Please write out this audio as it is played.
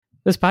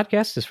This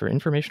podcast is for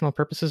informational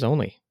purposes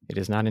only. It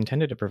is not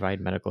intended to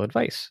provide medical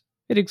advice.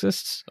 It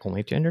exists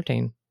only to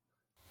entertain.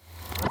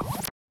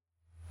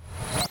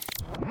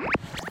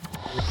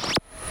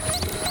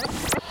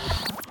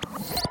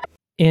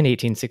 In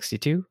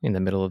 1862, in the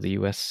middle of the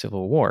U.S.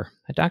 Civil War,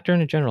 a doctor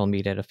and a general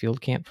meet at a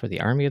field camp for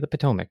the Army of the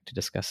Potomac to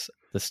discuss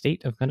the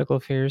state of medical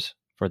affairs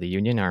for the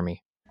Union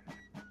Army.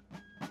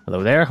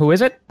 Hello there, who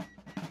is it?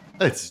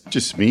 It's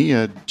just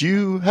me. Do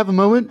you have a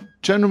moment,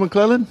 General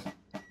McClellan?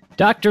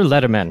 Dr.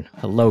 Letterman.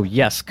 Hello,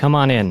 yes, come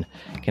on in.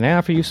 Can I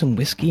offer you some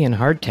whiskey and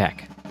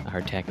hardtack? The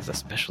hardtack is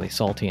especially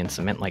salty and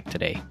cement-like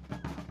today.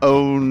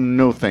 Oh,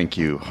 no thank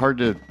you. Hard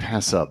to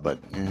pass up, but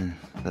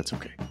that's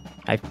okay.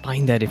 I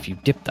find that if you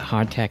dip the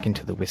hardtack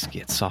into the whiskey,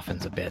 it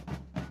softens a bit.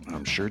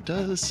 I'm sure it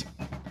does.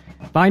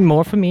 Find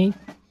more for me.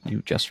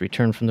 You just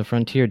returned from the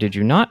frontier, did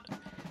you not?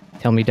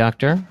 Tell me,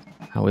 Doctor,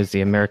 how is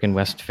the American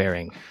West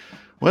faring?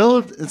 Well,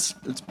 it's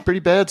pretty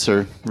bad,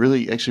 sir.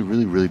 Really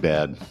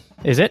bad.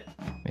 Is it?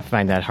 I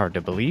find that hard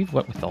to believe,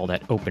 what with all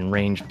that open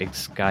range, big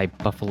sky,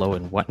 buffalo,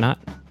 and whatnot.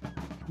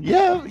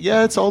 Yeah,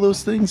 it's all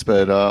those things,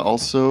 but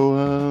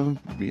also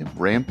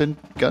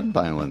rampant gun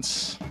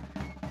violence.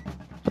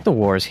 But the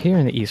war is here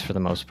in the East for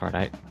the most part.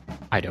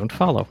 I don't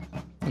follow.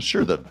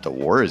 Sure, the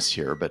war is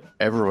here, but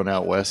everyone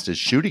out west is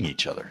shooting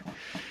each other.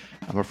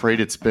 I'm afraid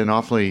it's been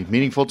awfully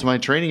meaningful to my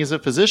training as a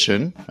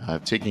physician.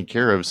 I've taken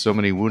care of so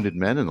many wounded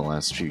men in the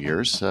last few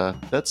years.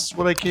 That's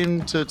what I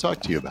came to talk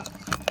to you about.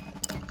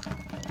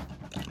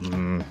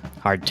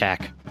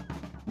 Hardtack.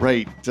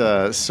 Right,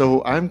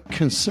 so I'm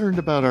concerned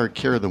about our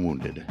care of the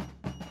wounded.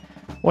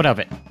 What of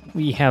it?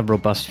 We have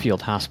robust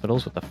field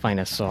hospitals with the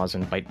finest saws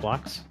and bite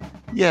blocks.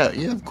 Yeah,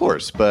 of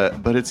course,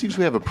 but it seems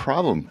we have a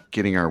problem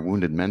getting our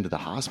wounded men to the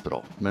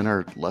hospital. Men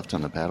are left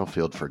on the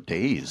battlefield for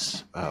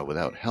days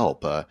without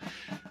help.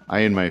 I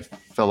and my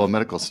fellow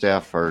medical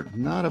staff are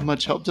not of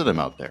much help to them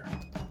out there.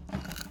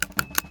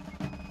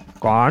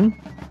 Gone?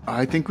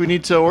 I think we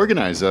need to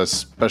organize a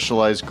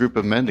specialized group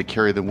of men to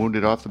carry the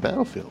wounded off the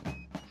battlefield.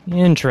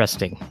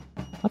 Interesting.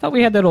 I thought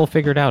we had that all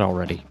figured out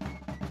already.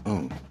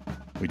 Oh,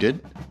 we did?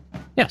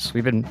 Yes,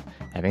 we've been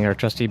having our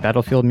trusty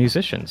battlefield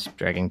musicians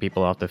dragging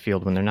people off the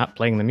field when they're not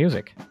playing the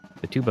music.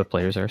 The tuba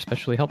players are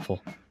especially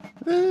helpful.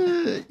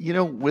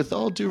 With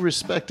all due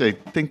respect, I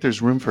think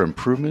there's room for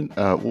improvement.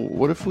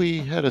 What if we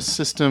had a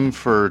system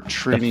for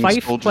training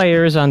The fife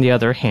players, on the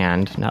other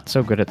hand, not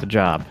so good at the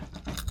job.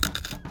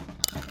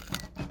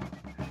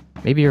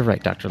 Maybe you're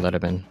right, Dr.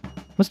 Letterman.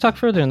 Let's talk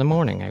further in the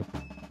morning.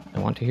 I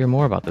want to hear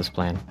more about this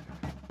plan.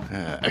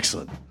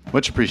 Excellent.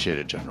 Much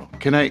appreciated, General.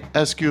 Can I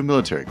ask you a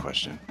military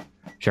question?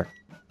 Sure.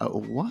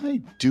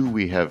 Why do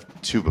we have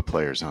tuba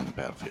players on the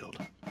battlefield?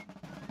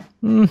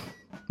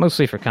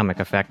 Mostly for comic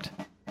effect.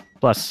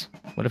 Plus,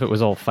 what if it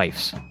was all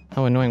fifes?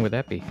 How annoying would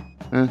that be?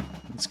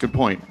 That's a good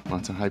point.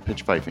 Lots of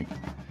high-pitched fifing.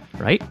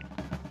 Right?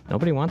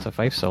 Nobody wants a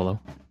fife solo.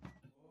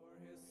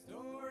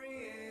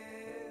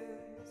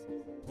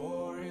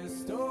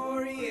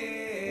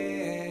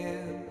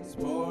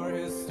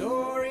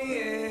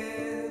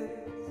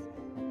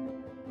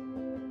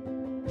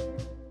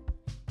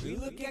 We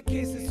look at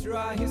cases through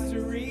our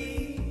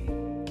history.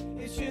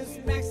 It's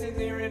just Max and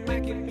Aaron,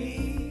 Mac and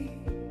me.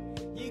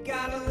 You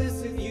gotta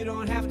listen, you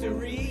don't have to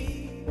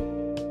read.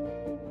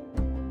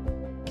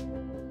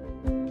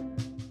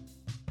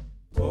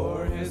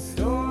 Poor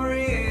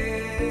historians,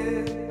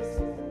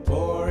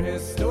 poor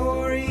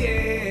historians,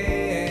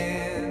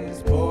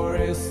 poor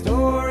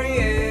historians.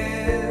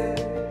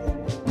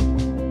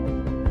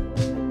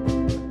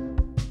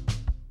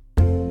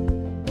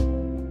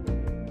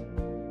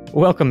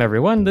 Welcome,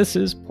 everyone. This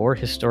is Poor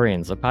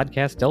Historians, a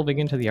podcast delving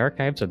into the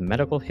archives of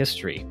medical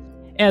history.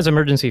 As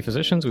emergency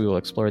physicians, we will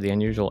explore the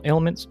unusual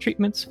ailments,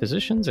 treatments,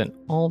 physicians, and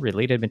all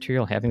related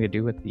material having to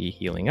do with the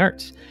healing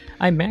arts.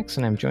 I'm Max,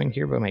 and I'm joined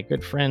here by my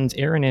good friends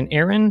Aaron and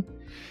Aaron.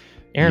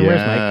 Aaron, where's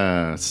Mike?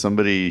 Yeah,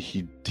 somebody,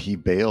 he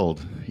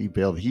bailed. He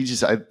bailed. He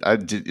just,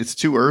 it's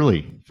too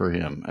early for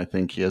him. I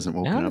think he hasn't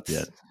woken up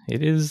yet.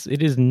 It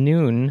is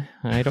noon.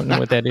 I don't know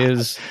what that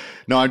is.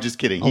 No, I'm just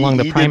kidding. Along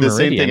the he prime did the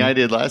same meridian. thing I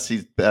did last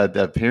season.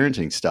 That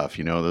parenting stuff.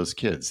 Those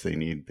kids. They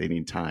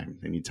need time.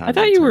 They need time. I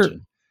thought and you were.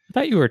 attention. I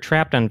thought you were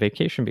trapped on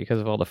vacation because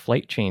of all the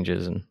flight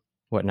changes and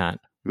whatnot.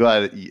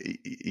 Well,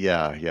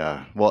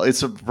 yeah. Well,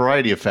 it's a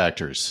variety of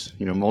factors.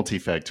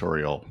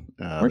 Multifactorial.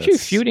 Weren't you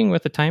feuding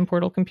with the time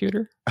portal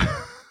computer?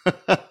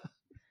 Did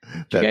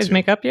you guys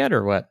make up yet,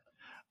 or what?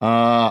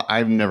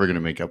 I'm never going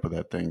to make up with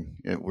that thing.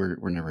 We're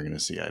never going to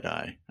see eye to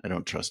eye. I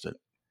don't trust it.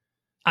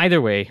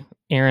 Either way,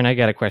 Aaron, I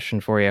got a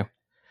question for you.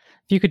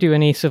 If you could do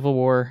any Civil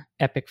War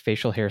epic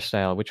facial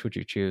hairstyle, which would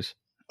you choose?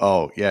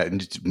 Oh, yeah,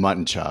 and just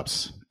mutton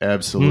chops.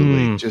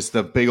 Absolutely. Just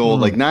the big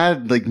old,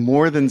 not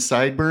more than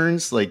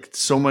sideburns,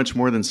 so much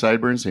more than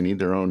sideburns. They need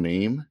their own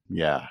name.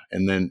 Yeah.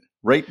 And then,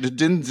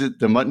 didn't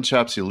the mutton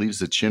chops, he leaves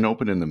the chin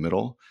open in the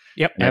middle?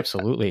 Yep,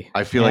 absolutely.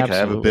 I feel like I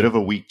have a bit of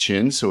a weak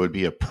chin, so it would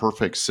be a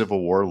perfect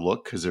Civil War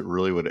look because it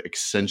really would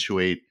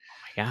accentuate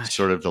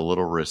sort of the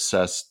little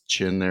recessed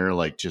chin there,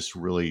 just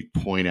really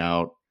point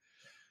out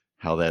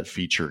how that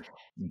feature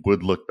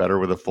would look better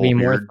with a full Be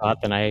more beard.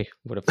 thought than I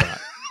would have thought.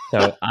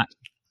 So,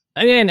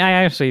 I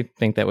actually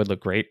think that would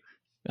look great.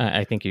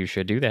 I think you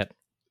should do that.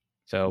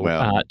 So,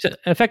 Well.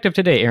 Effective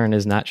today, Aaron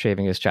is not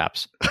shaving his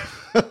chops.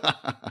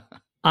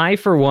 I,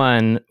 for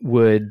one,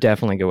 would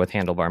definitely go with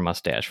handlebar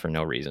mustache for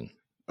no reason.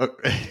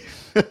 Okay.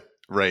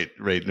 Right.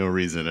 No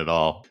reason at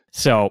all.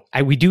 So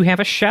we do have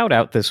a shout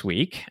out this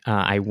week.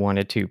 I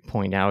wanted to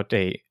point out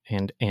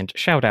and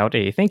shout out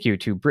a thank you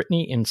to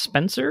Brittany and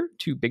Spencer,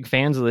 two big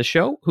fans of the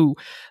show, who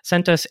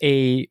sent us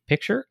a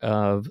picture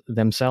of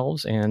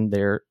themselves and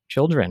their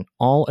children,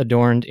 all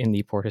adorned in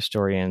the Poor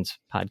Historians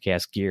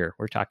podcast gear.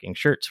 We're talking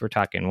shirts, we're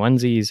talking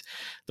onesies,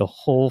 the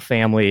whole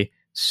family.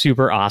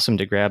 Super awesome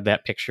to grab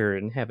that picture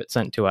and have it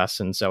sent to us.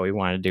 And so we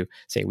wanted to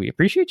say we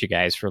appreciate you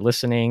guys for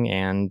listening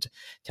and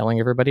telling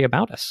everybody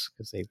about us,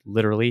 because they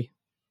literally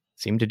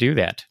seem to do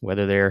that,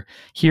 whether they're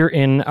here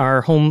in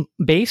our home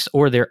base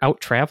or they're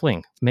out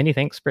traveling. Many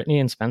thanks, Brittany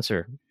and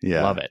Spencer.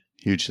 Yeah. Love it.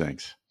 Huge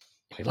thanks.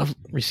 We love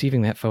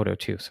receiving that photo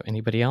too. So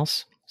anybody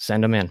else,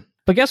 send them in.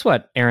 But guess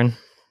what, Aaron?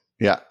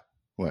 Yeah.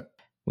 What?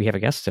 We have a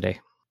guest today.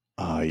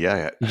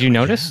 Yeah. Did you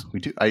notice? Yeah, we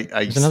do.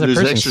 There's another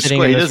person extra sitting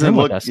square. in He this doesn't room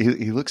with look. us.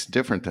 He looks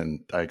different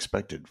than I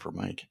expected for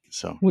Mike.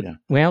 So yeah.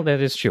 Well,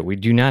 that is true. We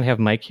do not have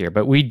Mike here,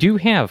 but we do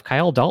have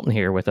Kyle Dalton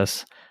here with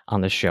us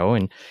on the show,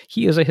 and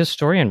he is a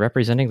historian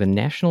representing the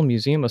National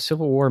Museum of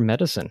Civil War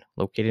Medicine,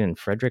 located in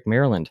Frederick,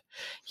 Maryland.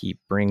 He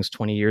brings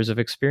 20 years of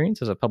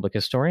experience as a public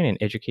historian and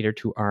educator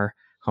to our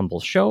humble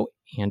show,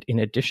 and in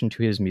addition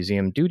to his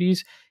museum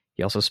duties,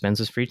 he also spends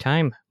his free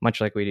time,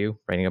 much like we do,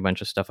 writing a bunch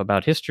of stuff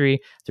about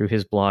history through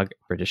his blog,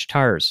 British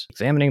Tars,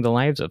 examining the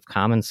lives of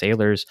common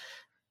sailors.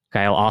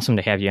 Kyle, awesome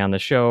to have you on the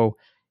show.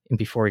 And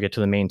before we get to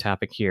the main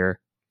topic here,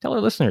 tell our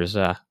listeners,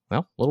 a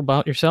little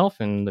about yourself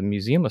and the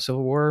Museum of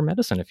Civil War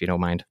Medicine, if you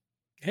don't mind.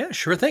 Yeah,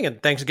 sure thing.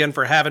 And thanks again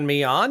for having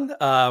me on.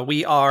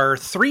 We are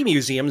 3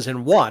 museums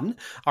in one.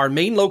 Our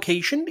main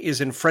location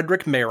is in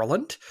Frederick,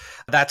 Maryland.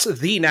 That's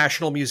the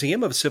National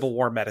Museum of Civil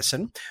War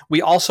Medicine.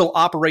 We also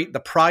operate the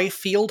Pry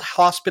Field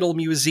Hospital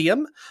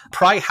Museum,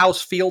 Pry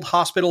House Field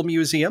Hospital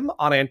Museum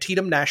on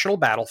Antietam National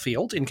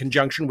Battlefield in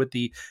conjunction with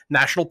the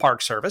National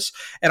Park Service.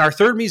 And our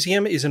 3rd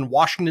museum is in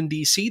Washington,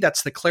 D.C.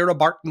 That's the Clara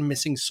Barton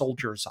Missing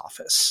Soldiers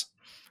Office.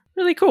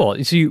 Really cool.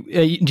 So do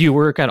you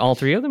work at all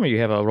 3 of them, or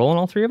you have a role in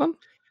all 3 of them?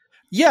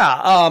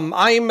 Yeah,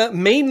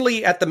 I'm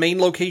mainly at the main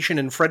location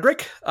in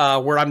Frederick,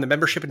 where I'm the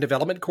membership and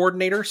development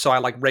coordinator. So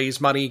I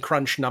raise money,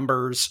 crunch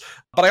numbers,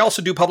 but I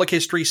also do public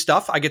history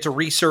stuff. I get to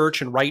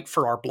research and write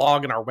for our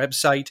blog and our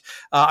website.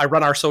 I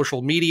run our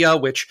social media,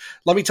 which,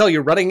 let me tell you,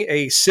 running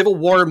a Civil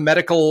War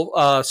medical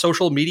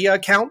social media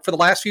account for the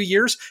last few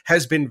years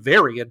has been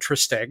very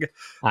interesting.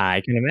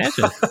 I can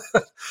imagine.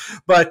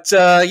 But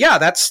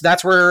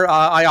that's where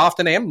I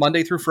often am,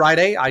 Monday through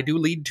Friday. I do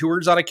lead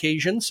tours on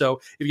occasion.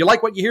 So if you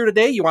like what you hear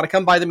today, you want to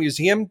come by the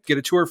museum, get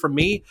a tour from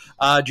me,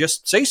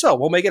 just say so.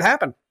 We'll make it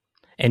happen.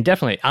 And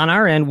definitely on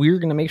our end, we're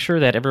going to make sure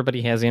that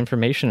everybody has the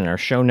information in our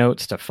show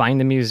notes to find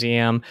the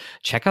museum.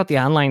 Check out the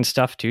online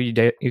stuff too.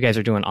 You guys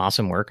are doing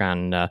awesome work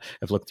on, I've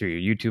looked through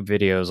your YouTube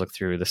videos, looked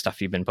through the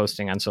stuff you've been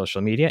posting on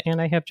social media, and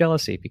I have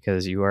jealousy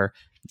because you are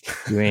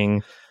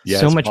doing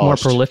so much more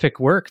prolific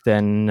work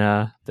than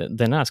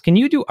us. Can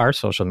you do our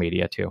social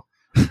media too?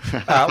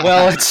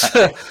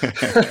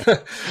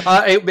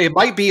 It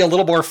might be a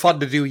little more fun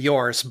to do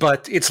yours,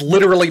 but it's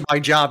literally my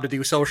job to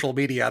do social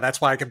media.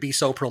 That's why I can be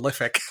so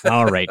prolific.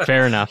 All right,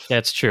 fair enough.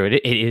 That's true. It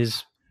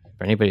is,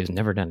 for anybody who's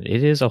never done it,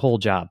 it is a whole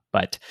job.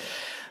 But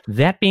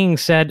that being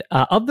said,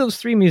 of those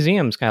 3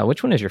 museums, Kyle,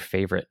 which one is your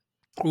favorite?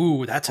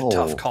 Ooh, that's a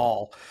tough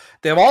call.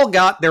 They've all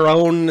got their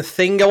own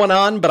thing going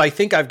on, but I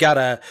think I've got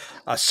a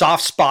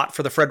soft spot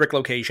for the Frederick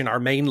location, our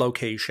main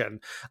location.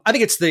 I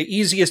think it's the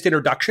easiest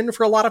introduction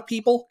for a lot of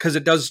people because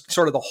it does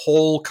sort of the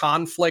whole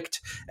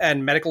conflict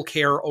and medical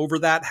care over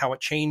that, how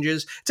it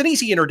changes. It's an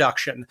easy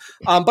introduction.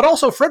 But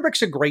also,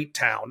 Frederick's a great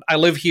town. I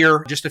live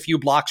here just a few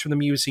blocks from the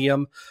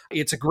museum.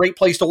 It's a great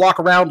place to walk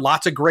around,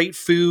 lots of great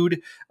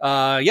food.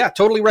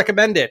 Totally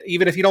recommend it,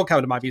 even if you don't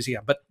come to my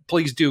museum. But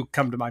please do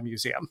come to my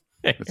museum.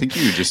 I think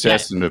you just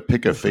asked him to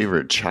pick a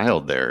favorite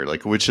child there.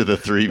 Like, which of the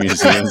 3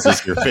 museums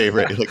is your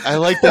favorite? Like, I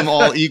like them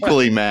all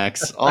equally,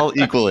 Max. All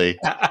equally.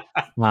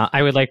 Well,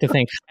 I would like to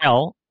thank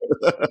Kyle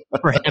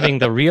for having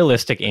the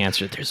realistic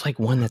answer. There's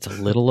one that's a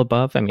little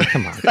above. I mean,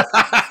 come on.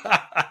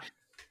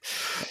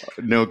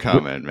 No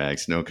comment,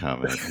 Max. No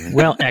comment.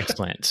 Well,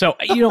 excellent. So,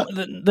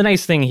 the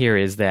nice thing here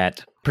is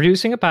that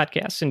producing a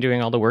podcast and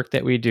doing all the work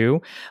that we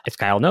do, as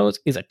Kyle knows,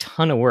 is a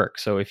ton of work.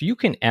 So if you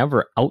can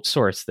ever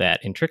outsource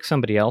that and trick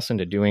somebody else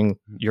into doing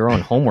your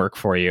own homework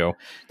for you,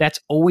 that's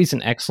always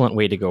an excellent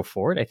way to go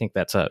forward. I think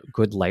that's a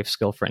good life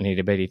skill for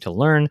anybody to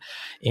learn.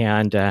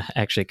 And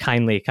actually,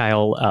 kindly,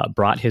 Kyle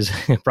brought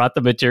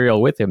the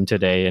material with him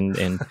today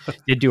and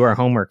did do our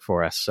homework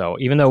for us. So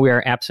even though we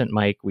are absent,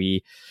 Mike,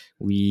 we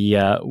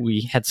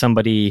had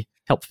somebody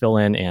help fill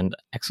in, and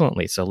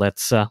excellently. So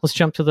let's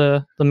jump to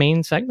the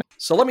main segment.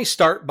 So let me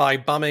start by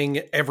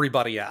bumming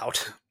everybody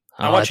out.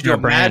 I want you to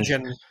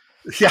imagine.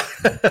 Yeah,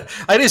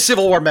 it is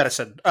Civil War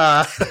medicine.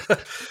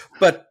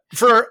 But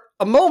for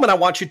a moment, I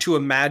want you to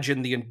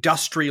imagine the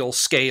industrial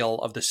scale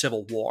of the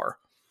Civil War.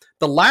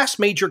 The last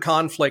major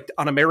conflict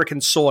on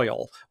American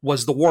soil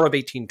was the War of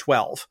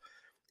 1812.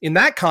 In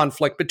that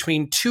conflict,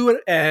 between 2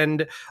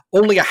 and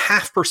only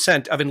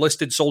 0.5% of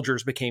enlisted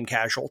soldiers became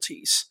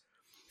casualties.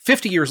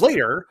 50 years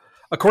later,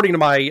 according to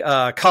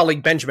my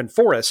colleague Benjamin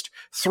Forrest,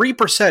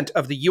 3%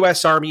 of the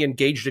U.S. Army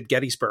engaged at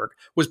Gettysburg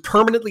was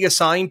permanently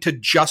assigned to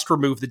just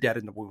remove the dead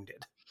and the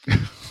wounded.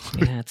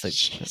 Yeah,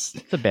 it's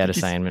a bad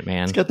assignment,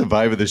 man. It's got the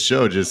vibe of the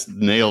show. Just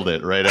nailed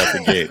it right out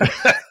the gate.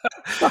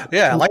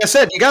 Yeah, like I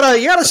said, you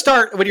gotta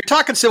start when you're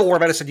talking Civil War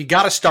medicine. You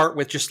gotta start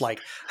with just like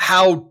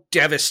how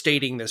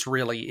devastating this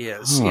really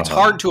is. It's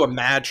hard to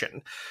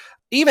imagine.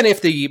 Even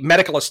if the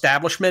medical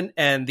establishment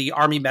and the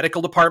Army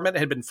Medical Department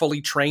had been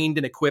fully trained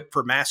and equipped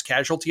for mass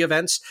casualty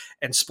events,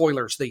 and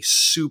spoilers, they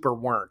super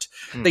weren't,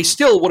 they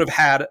still would have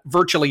had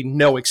virtually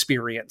no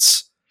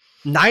experience.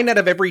 9 out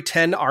of every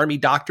 10 Army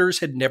doctors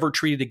had never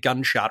treated a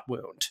gunshot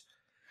wound.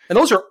 And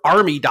those are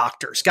Army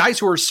doctors, guys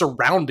who are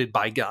surrounded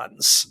by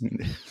guns.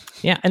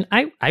 Yeah, and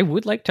I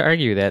would like to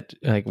argue that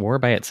like war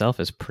by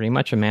itself is pretty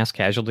much a mass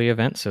casualty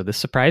event, so this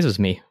surprises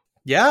me.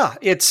 Yeah,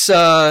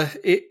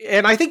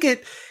 and I think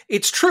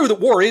it's true that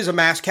war is a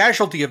mass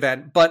casualty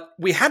event, but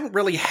we hadn't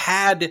really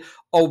had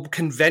a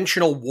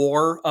conventional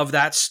war of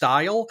that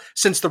style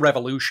since the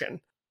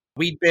Revolution.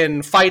 We'd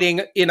been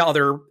fighting in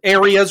other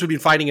areas, we'd been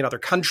fighting in other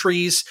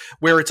countries,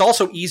 where it's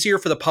also easier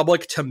for the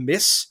public to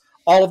miss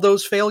all of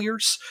those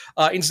failures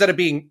instead of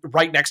being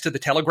right next to the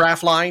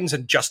telegraph lines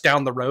and just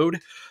down the road.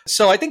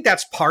 So I think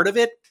that's part of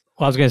it.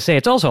 Well, I was going to say,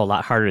 it's also a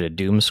lot harder to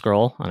doom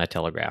scroll on a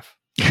telegraph.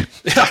 They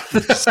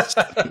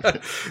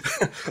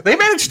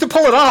managed to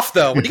pull it off,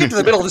 though. When you get to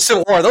the middle of the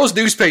Civil War, those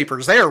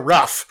newspapers, they are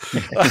rough.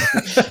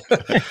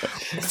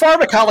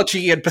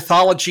 Pharmacology and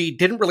pathology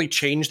didn't really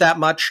change that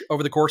much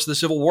over the course of the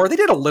Civil War. They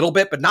did a little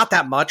bit, but not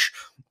that much.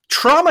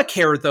 Trauma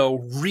care, though,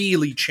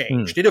 really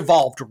changed. It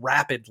evolved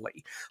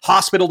rapidly.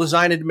 Hospital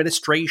design and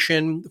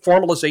administration,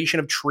 formalization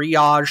of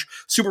triage,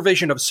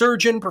 supervision of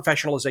surgeon,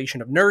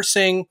 professionalization of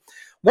nursing.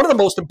 One of the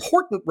most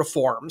important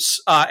reforms,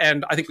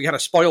 and I think we kind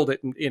of spoiled it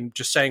in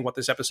just saying what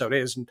this episode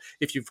is, and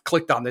if you've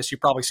clicked on this,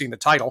 you've probably seen the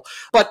title,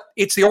 but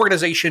it's the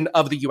organization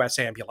of the U.S.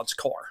 Ambulance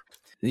Corps.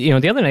 You know,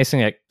 the other nice thing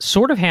that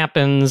sort of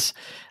happens,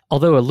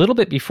 although a little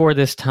bit before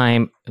this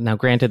time, now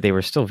granted they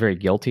were still very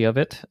guilty of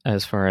it,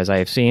 as far as I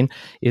have seen,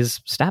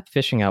 is stop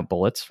fishing out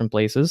bullets from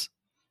places.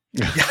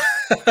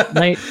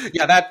 Right?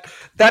 Yeah,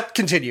 that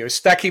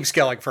continues. That keeps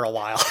going for a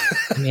while.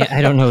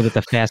 I don't know that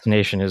the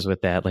fascination is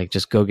with that. Like,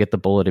 just go get the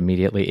bullet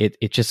immediately. It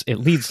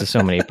leads to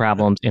so many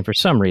problems, and for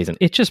some reason,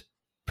 it just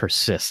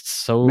persists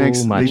so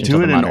much. They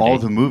do it in all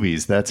the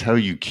movies. That's how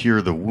you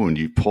cure the wound.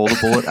 You pull the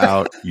bullet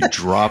out, you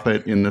drop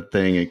it in the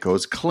thing, it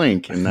goes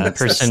clink, and that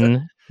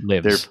person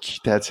lives.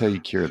 That's how you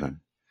cure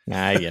them.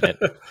 I get it.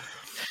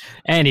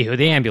 Anywho,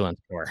 the ambulance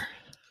corps.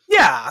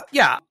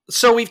 Yeah.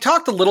 So we've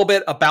talked a little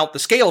bit about the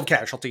scale of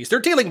casualties. They're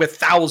dealing with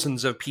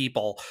thousands of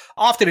people,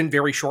 often in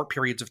very short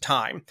periods of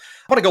time.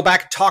 I want to go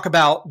back and talk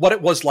about what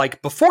it was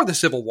like before the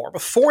Civil War,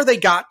 before they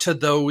got to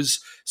those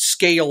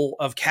scale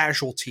of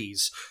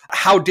casualties.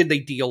 How did they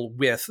deal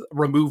with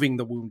removing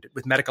the wounded,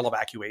 with medical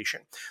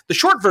evacuation? The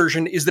short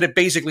version is that it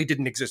basically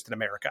didn't exist in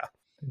America.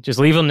 Just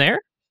leave them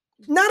there?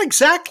 Not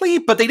exactly,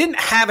 but they didn't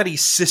have any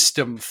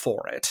system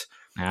for it.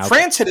 Okay.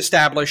 France had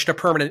established a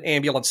permanent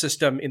ambulance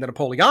system in the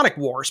Napoleonic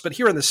Wars, but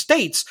here in the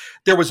States,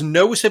 there was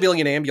no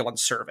civilian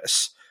ambulance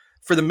service.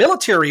 For the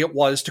military, it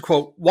was, to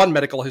quote one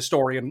medical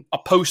historian, a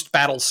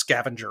post-battle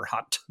scavenger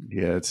hunt.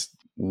 Yeah, it's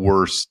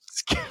worse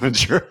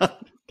scavenger hunt.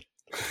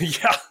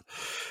 Yeah.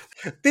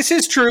 This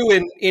is true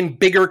in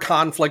bigger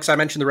conflicts. I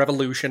mentioned the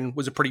Revolution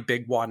was a pretty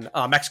big one.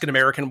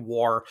 Mexican-American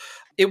War.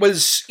 It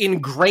was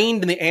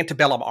ingrained in the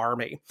antebellum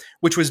army,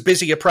 which was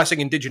busy oppressing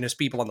indigenous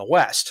people in the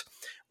West.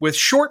 With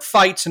short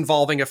fights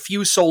involving a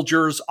few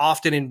soldiers,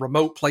 often in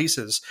remote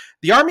places,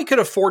 the army could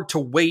afford to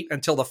wait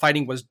until the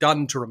fighting was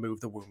done to remove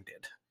the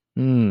wounded.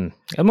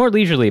 A more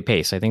leisurely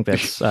pace. I think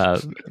that's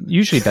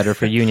usually better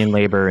for union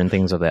labor and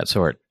things of that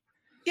sort.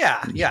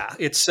 Yeah.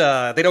 It's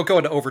they don't go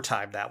into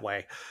overtime that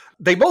way.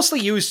 They mostly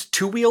used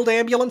two-wheeled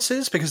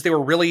ambulances because they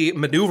were really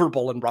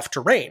maneuverable in rough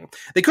terrain.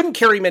 They couldn't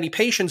carry many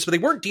patients, but they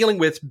weren't dealing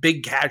with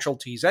big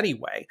casualties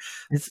anyway.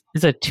 Is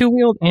a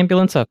two-wheeled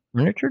ambulance a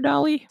furniture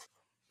dolly?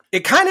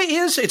 It kind of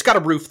is. It's got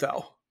a roof,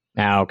 though.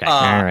 Okay.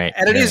 All right.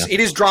 And it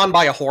is drawn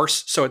by a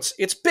horse, so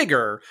it's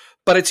bigger,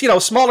 but it's,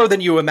 smaller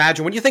than you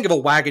imagine. When you think of a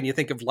wagon, you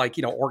think of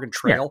Oregon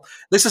Trail. Yeah.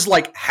 This is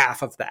like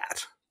half of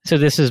that. So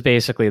this is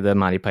basically the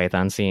Monty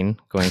Python scene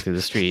going through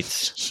the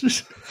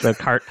streets. The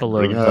cart full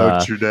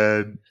of... you're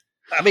dead.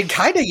 I mean,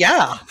 kind of,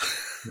 yeah.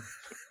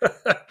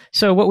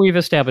 So what we've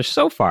established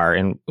so far,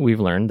 and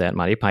we've learned that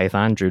Monty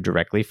Python drew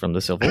directly from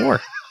the Civil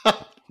War.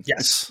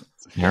 Yes.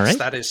 All right.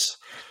 That is...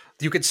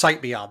 You could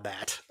cite me on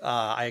that,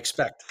 I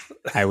expect.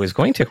 I was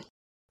going to.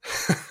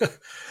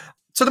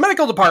 So the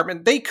medical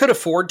department, they could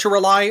afford to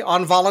rely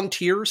on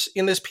volunteers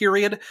in this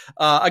period.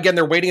 Again,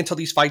 they're waiting until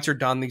these fights are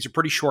done. These are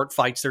pretty short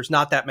fights. There's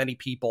not that many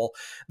people.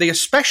 They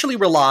especially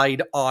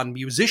relied on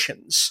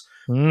musicians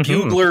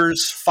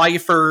buglers,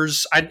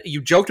 fifers.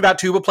 You joked about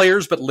tuba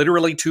players, but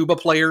literally tuba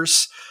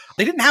players.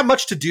 They didn't have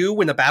much to do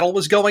when the battle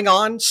was going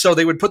on, so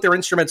they would put their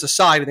instruments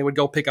aside and they would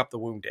go pick up the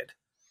wounded.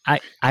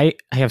 I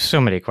have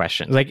so many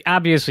questions. Like,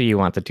 obviously, you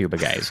want the tuba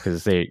guys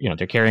because they're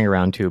carrying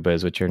around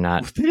tubas, which are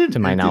not, to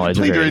my knowledge,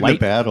 play very during light.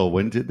 the battle.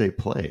 When did they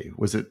play?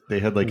 Was it they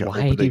had like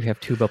Why do you have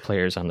tuba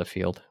players on the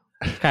field?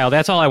 Kyle,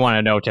 that's all I want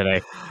to know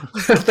today.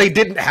 They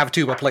didn't have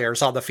tuba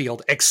players on the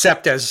field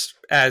except as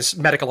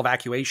medical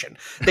evacuation.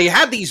 They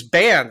had these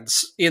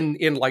bands in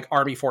like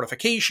army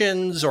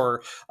fortifications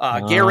or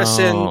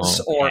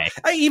garrisons, or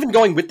even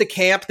going with the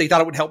camp. They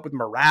thought it would help with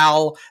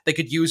morale. They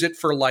could use it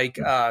for like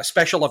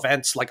special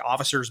events like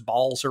officers'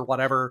 balls or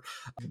whatever.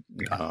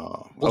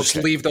 We'll just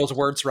leave those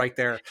words right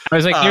there. I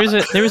was like,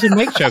 there was a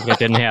Mike joke that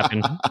didn't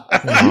happen.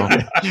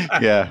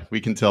 Yeah, we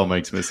can tell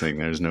Mike's missing.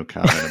 There's no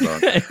comment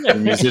about the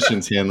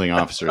musicians handling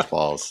officers'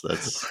 balls.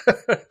 That's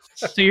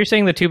So you're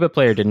saying the tuba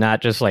player did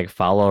not just like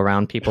follow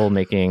around people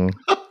making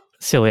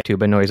silly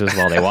tuba noises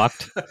while they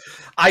walked?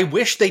 I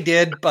wish they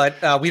did, but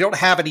we don't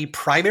have any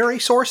primary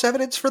source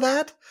evidence for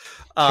that.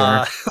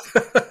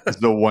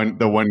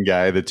 The one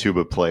guy the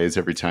tuba plays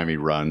every time he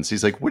runs.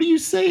 He's like, "What are you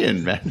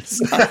saying, man?"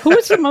 Who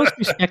is the most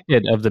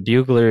respected of the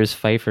buglers,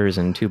 fifers,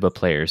 and tuba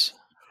players?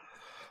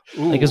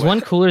 Ooh. Like, is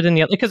one cooler than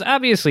the other? Because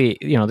obviously,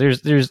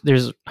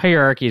 there's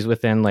hierarchies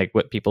within like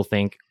what people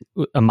think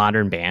a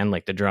modern band.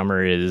 Like the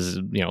drummer is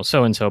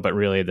so and so, but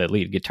really the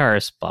lead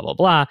guitarist, blah blah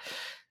blah.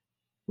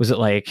 Was it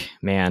like,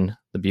 man,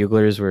 the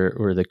buglers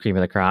were the cream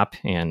of the crop,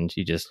 and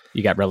you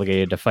got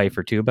relegated to fife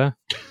or tuba?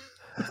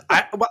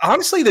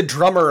 Honestly, the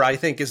drummer, I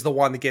think, is the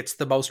one that gets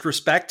the most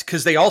respect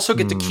because they also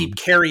get to keep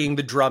carrying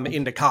the drum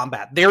into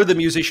combat. They're the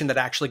musician that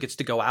actually gets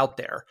to go out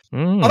there.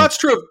 Well, that's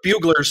true of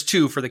buglers,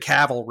 too, for the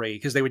cavalry,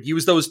 because they would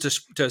use those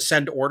to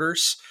send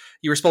orders.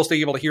 You were supposed to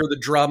be able to hear the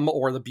drum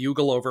or the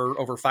bugle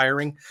over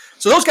firing.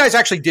 So those guys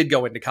actually did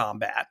go into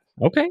combat.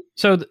 Okay.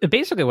 So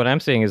basically what I'm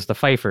saying is the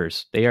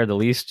fifers, they are the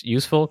least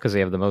useful because they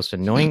have the most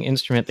annoying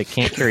instrument that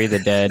can't carry the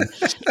dead,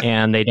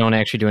 and they don't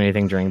actually do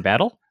anything during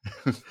battle.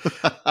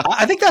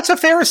 I think that's a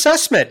fair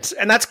assessment.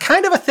 And that's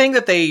kind of a thing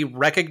that they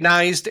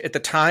recognized at the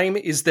time,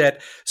 is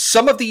that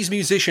some of these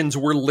musicians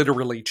were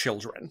literally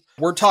children.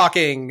 We're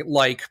talking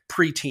like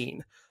preteen,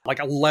 like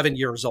 11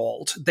 years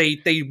old.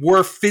 They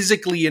were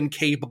physically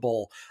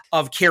incapable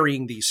of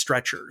carrying these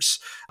stretchers.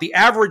 The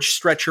average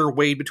stretcher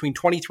weighed between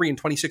 23 and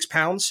 26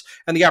 pounds,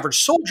 and the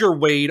average soldier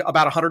weighed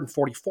about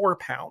 144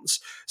 pounds.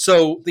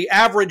 So the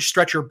average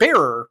stretcher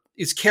bearer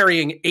is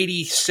carrying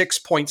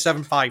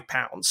 86.75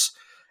 pounds.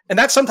 And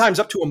that's sometimes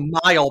up to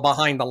a mile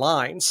behind the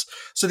lines.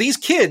 So these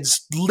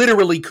kids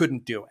literally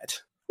couldn't do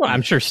it. Well,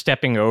 I'm sure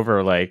stepping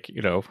over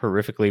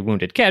horrifically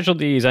wounded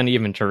casualties,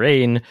 uneven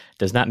terrain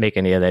does not make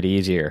any of that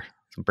easier.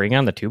 So bring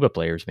on the tuba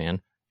players,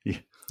 man.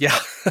 Yeah.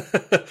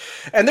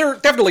 And there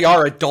definitely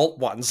are adult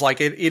ones. Like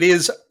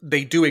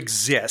they do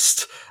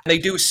exist. They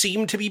do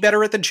seem to be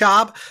better at the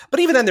job, but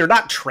even then they're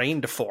not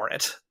trained for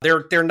it.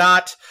 They're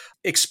not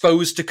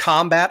exposed to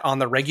combat on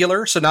the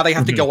regular. So now they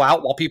have to go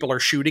out while people are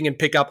shooting and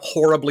pick up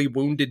horribly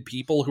wounded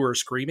people who are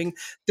screaming.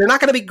 They're not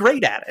going to be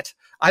great at it.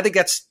 I think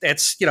that's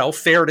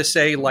fair to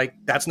say, like,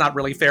 that's not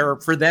really fair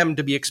for them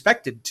to be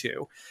expected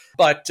to.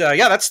 But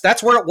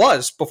that's where it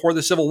was before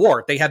the Civil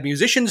War. They had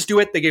musicians do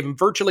it. They gave them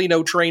virtually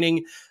no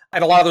training.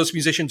 And a lot of those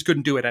musicians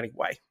couldn't do it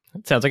anyway.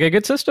 That sounds like a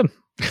good system.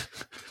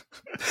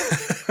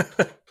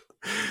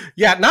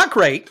 Yeah, not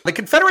great. The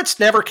Confederates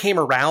never came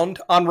around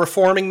on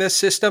reforming this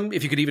system,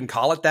 if you could even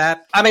call it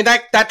that. I mean,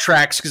 that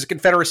tracks, because the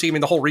Confederacy,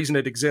 the whole reason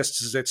it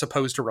exists is it's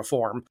supposed to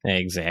reform.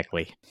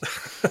 Exactly.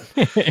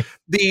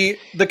 The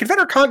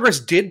Confederate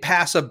Congress did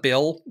pass a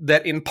bill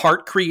that in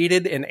part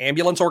created an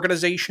ambulance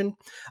organization.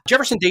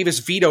 Jefferson Davis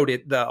vetoed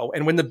it, though,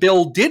 and when the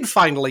bill did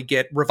finally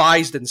get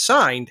revised and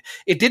signed,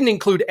 it didn't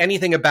include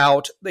anything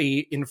about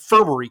the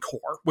Infirmary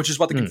Corps, which is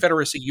what the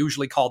Confederacy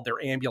usually called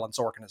their ambulance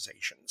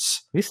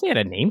organizations. At least they had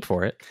a name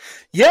for it.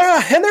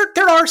 Yeah, and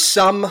there are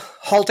some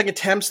halting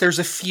attempts. There's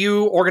a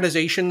few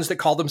organizations that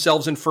call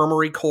themselves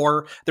Infirmary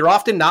Corps. They're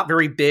often not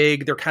very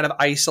big. They're kind of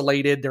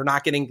isolated. They're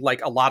not getting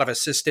like a lot of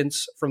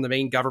assistance from the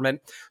main government.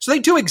 So they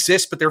do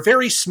exist, but they're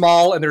very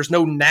small, and there's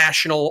no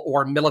national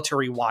or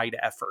military-wide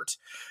effort.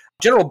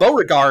 General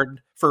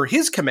Beauregard, for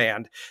his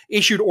command,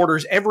 issued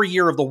orders every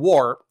year of the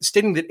war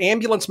stating that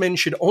ambulance men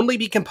should only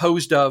be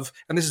composed of,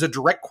 and this is a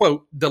direct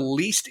quote, the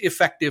least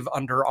effective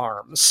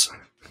underarms.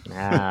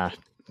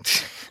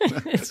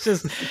 It's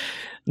just,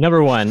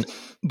 number one,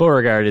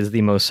 Beauregard is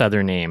the most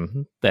Southern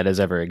name that has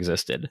ever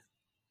existed.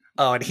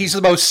 Oh, and he's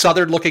the most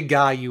Southern-looking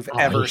guy you've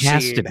ever seen.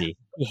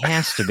 He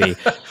has to be.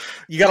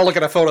 You got to look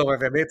at a photo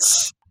of him.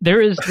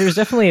 There's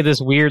definitely this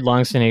weird,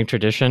 long-standing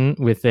tradition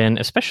within,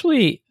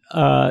 especially,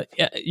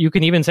 you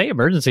can even say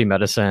emergency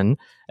medicine,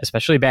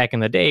 especially back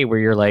in the day, where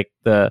you're like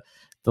the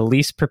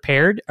least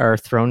prepared are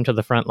thrown to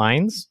the front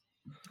lines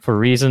for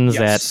reasons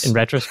that, in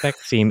retrospect,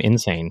 seem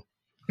insane.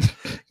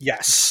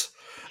 Yes.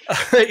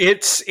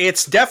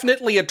 It's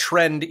definitely a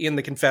trend in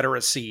the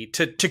Confederacy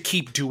to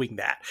keep doing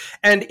that.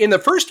 And in the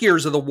first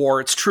years of the war,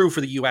 it's true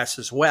for the U.S.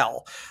 as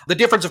well. The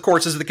difference, of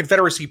course, is the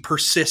Confederacy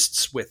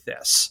persists with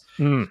this.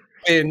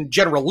 In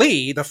General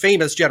Lee, the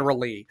famous General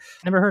Lee.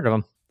 Never heard of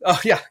him. Oh,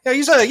 yeah.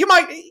 He's you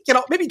might,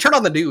 maybe turn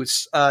on the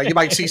news. You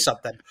might see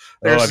something.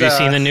 Have you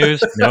seen the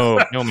news? No,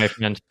 my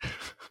friend.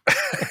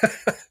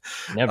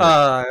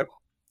 Never.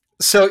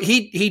 So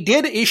he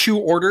did issue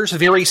orders,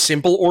 very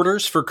simple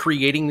orders for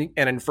creating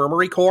an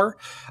infirmary corps,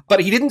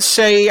 but he didn't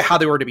say how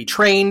they were to be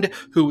trained,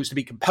 who was to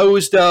be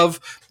composed of,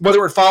 whether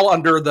it would fall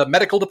under the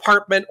medical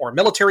department or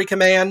military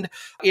command.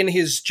 In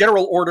his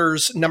general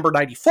orders number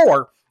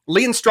 94,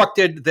 Lee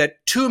instructed that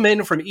 2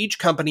 men from each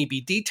company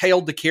be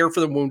detailed to care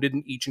for the wounded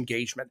in each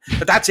engagement.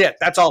 But that's it.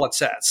 That's all it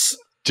says.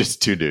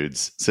 Just 2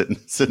 dudes sitting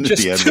just at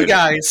the end. Just 2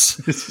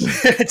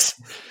 guys.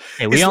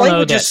 Hey, we all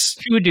know that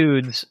 2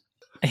 dudes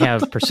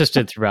have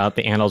persisted throughout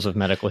the annals of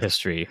medical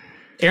history.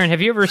 Aaron, have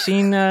you ever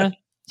seen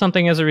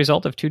something as a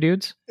result of 2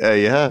 dudes?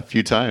 Yeah, a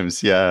few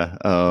times. Yeah.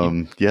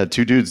 2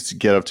 dudes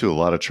get up to a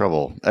lot of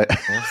trouble.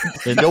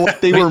 You know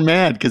what? They were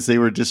mad because they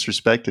were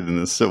disrespected in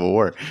the Civil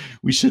War.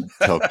 We should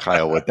tell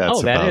Kyle what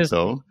that's about,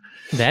 though.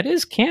 That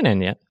is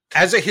canon, yeah.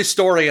 As a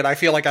historian, I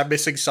feel like I'm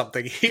missing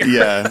something here.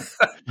 Yeah.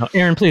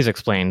 Aaron, please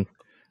explain.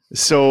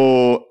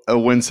 So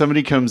when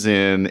somebody comes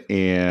in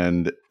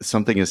and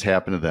something has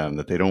happened to them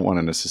that they don't want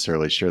to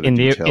necessarily share the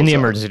details in the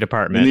emergency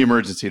department. In the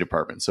emergency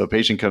department. So a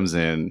patient comes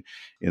in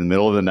the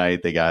middle of the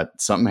night, they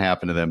got something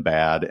happened to them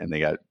bad, and they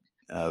got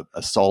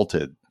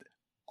assaulted.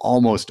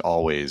 Almost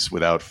always,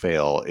 without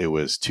fail, it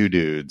was 2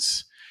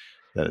 dudes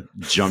that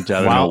jumped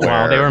out of nowhere.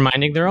 While they were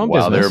minding their own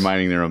business. While they were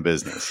minding their own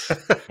business.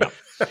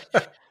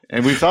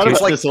 And we've thought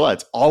about this a lot.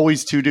 It's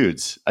always 2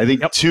 dudes. I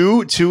think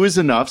two is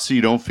enough so you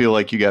don't feel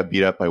like you got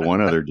beat up by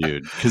one other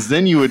dude. Because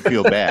then you would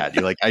feel bad.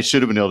 You're like, I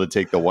should have been able to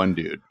take the one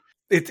dude.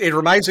 It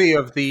reminds me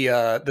of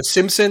the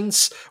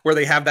Simpsons, where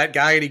they have that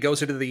guy and he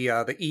goes into the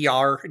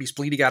ER and he's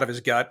bleeding out of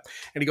his gut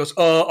and he goes,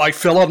 I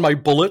fell on my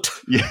bullet.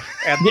 Yeah,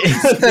 and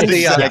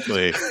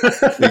exactly.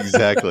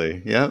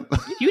 Yeah,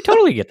 you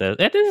totally get that.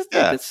 That is,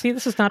 see,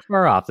 this is not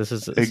far off. This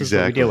is what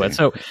we deal with.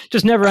 So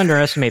just never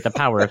underestimate the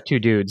power of 2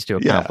 dudes to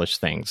accomplish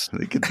things.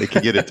 They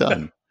could get it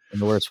done in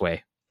the worst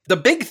way. The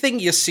big thing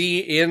you see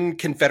in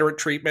Confederate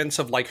treatments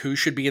of like who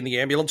should be in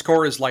the ambulance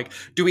corps is like,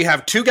 do we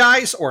have 2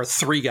 guys or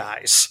 3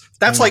 guys?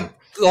 That's like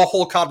the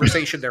whole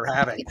conversation they're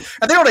having.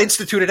 And they don't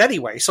institute it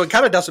anyway, so it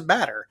kind of doesn't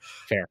matter.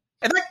 Fair.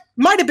 And that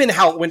might have been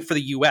how it went for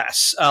the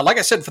U.S. Like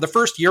I said, for the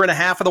first year and a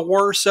half of the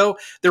war or so,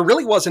 there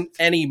really wasn't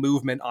any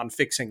movement on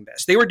fixing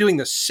this. They were doing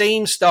the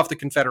same stuff the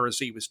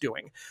Confederacy was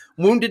doing.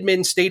 Wounded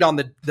men stayed on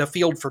the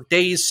field for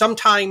days,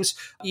 sometimes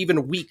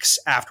even weeks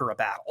after a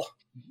battle.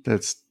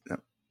 That's...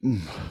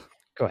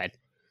 Go ahead.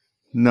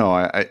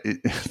 No,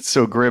 it's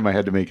so grim I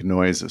had to make a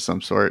noise of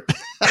some sort.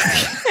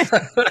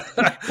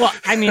 Well,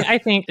 I mean, I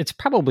think it's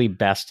probably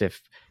best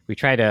if we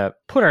try to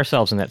put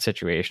ourselves in that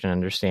situation and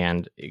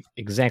understand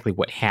exactly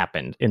what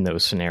happened in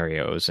those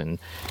scenarios. And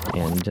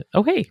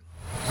oh, hey,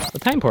 the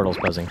time portal's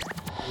buzzing.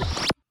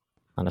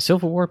 On a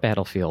Civil War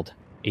battlefield,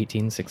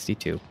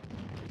 1862.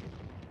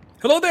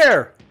 Hello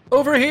there!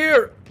 Over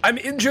here! I'm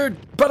injured,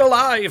 but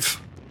alive!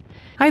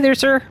 Hi there,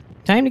 sir.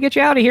 Time to get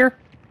you out of here.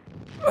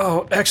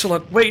 Oh,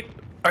 excellent. Wait,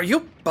 are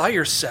you by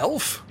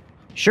yourself?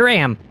 Sure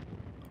am.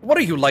 What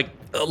are you, like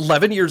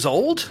 11 years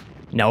old?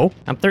 No,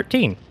 I'm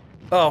 13.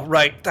 Oh,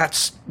 right.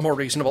 That's more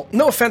reasonable.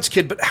 No offense,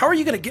 kid, but how are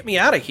you going to get me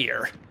out of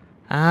here?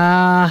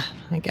 I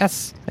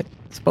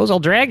suppose I'll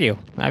drag you.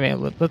 I mean,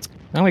 I'm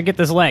going to get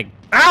this leg.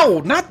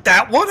 Ow, not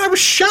that one. I was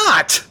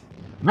shot.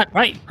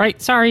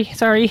 Right. Sorry.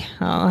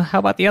 How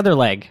about the other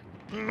leg?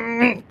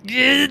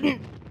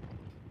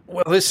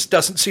 Well, this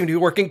doesn't seem to be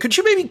working. Could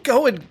you maybe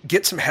go and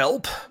get some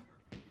help?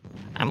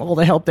 I'm all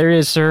the help there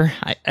is, sir.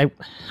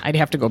 I'd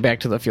have to go back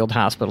to the field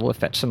hospital to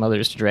fetch some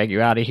others to drag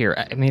you out of here.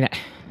 I mean,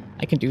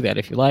 I can do that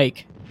if you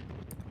like.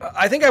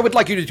 I think I would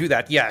like you to do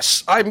that,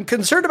 yes. I'm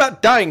concerned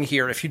about dying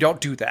here if you don't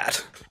do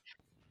that.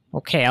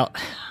 Okay,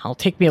 I'll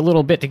take me a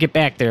little bit to get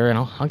back there, and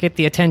I'll get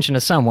the attention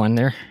of someone.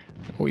 They're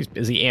always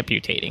busy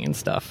amputating and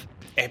stuff.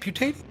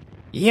 Amputating?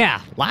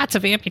 Yeah, lots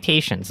of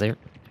amputations. They're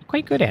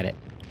quite good at it.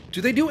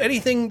 Do they do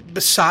anything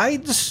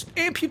besides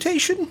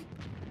amputation?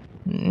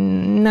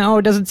 No,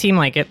 it doesn't seem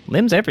like it.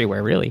 Limbs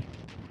everywhere, really.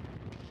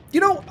 You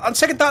know, on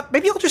second thought,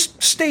 maybe I'll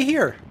just stay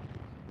here.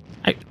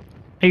 Are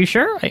you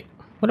sure?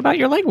 What about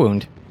your leg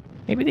wound?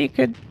 Maybe they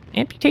could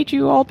amputate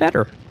you all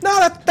better.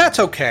 No, that's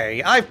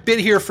okay. I've been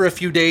here for a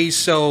few days,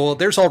 so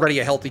there's already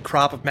a healthy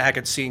crop of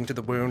maggots seeing to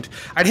the wound.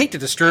 I'd hate to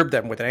disturb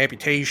them with an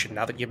amputation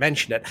now that you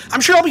mention it. I'm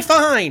sure I'll be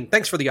fine.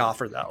 Thanks for the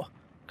offer, though.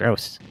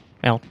 Gross.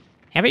 Well,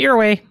 have it your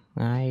way.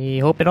 I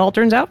hope it all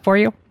turns out for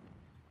you.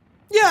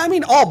 Yeah, I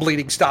mean, all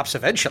bleeding stops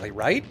eventually,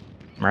 right?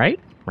 Right.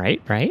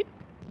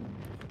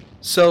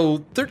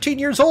 So, 13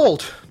 years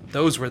old.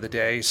 Those were the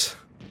days.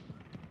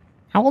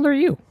 How old are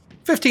you?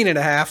 15 and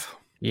a half.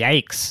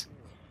 Yikes.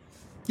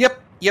 Yep.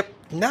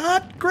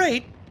 Not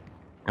great.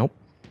 Nope.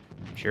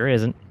 Sure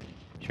isn't.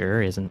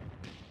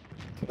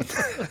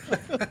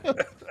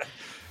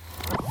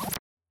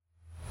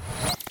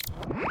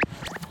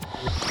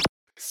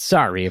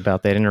 Sorry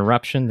about that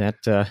interruption.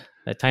 That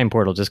time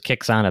portal just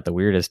kicks on at the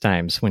weirdest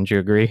times. Wouldn't you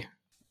agree?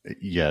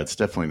 Yeah, it's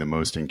definitely the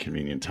most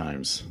inconvenient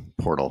times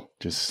portal.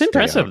 Just It's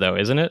impressive, though,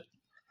 isn't it?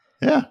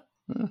 Yeah.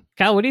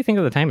 Kyle, what do you think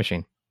of the time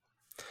machine?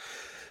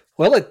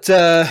 Well,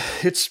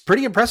 it's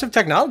pretty impressive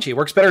technology. It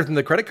works better than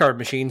the credit card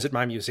machines at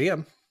my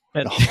museum.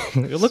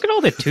 Look at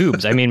all the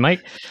tubes. I mean,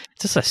 Mike,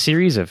 it's just a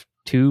series of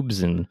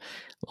tubes and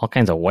all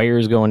kinds of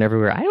wires going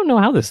everywhere. I don't know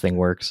how this thing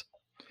works.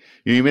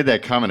 You made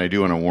that comment. I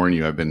do want to warn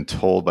you. I've been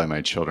told by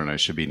my children I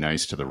should be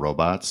nice to the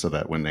robots so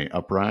that when they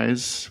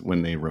uprise,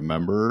 when they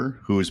remember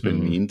who's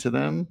been mean to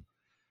them.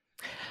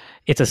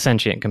 It's a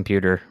sentient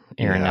computer,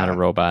 Aaron, not a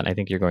robot. I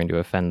think you're going to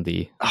offend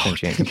the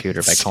sentient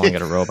computer by calling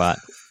it a robot.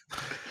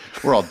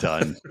 We're all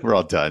done. We're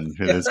all done.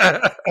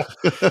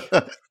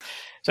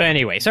 So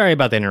anyway, sorry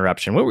about the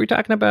interruption. What were we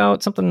talking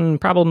about?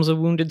 Problems of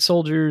wounded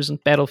soldiers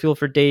and battlefield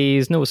for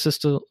days, no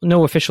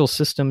official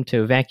system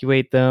to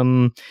evacuate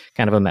them.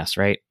 Kind of a mess,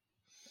 right?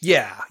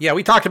 Yeah,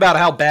 we talked about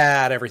how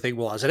bad everything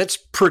was, and it's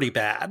pretty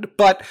bad.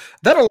 But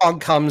then along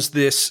comes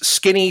this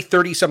skinny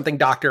 30-something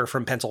doctor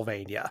from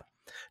Pennsylvania.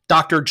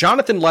 Dr.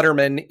 Jonathan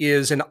Letterman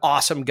is an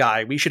awesome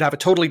guy. We should have a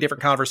totally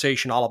different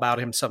conversation all about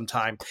him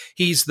sometime.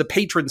 He's the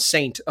patron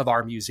saint of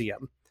our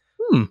museum.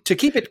 To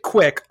keep it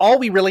quick, all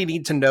we really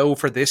need to know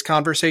for this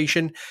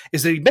conversation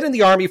is that he'd been in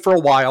the Army for a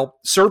while,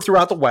 served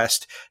throughout the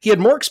West. He had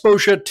more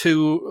exposure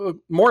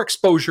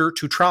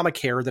to trauma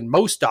care than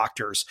most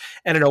doctors,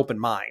 and an open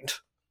mind.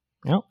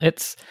 Well,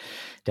 it's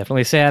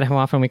definitely sad how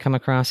often we come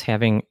across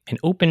having an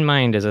open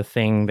mind as a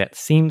thing that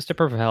seems to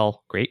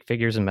propel great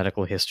figures in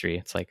medical history.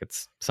 It's like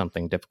it's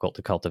something difficult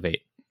to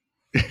cultivate.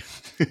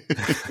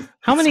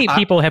 How many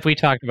people have we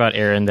talked about,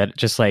 Aaron, that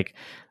just like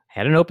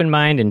had an open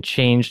mind and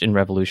changed and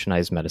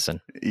revolutionized medicine?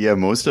 Yeah,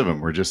 most of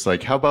them were just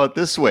like, how about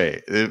this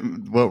way?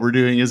 What we're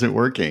doing isn't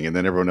working. And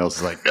then everyone else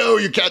is like, no,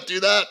 you can't do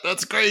that.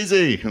 That's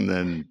crazy. And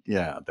then,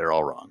 yeah, they're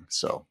all wrong.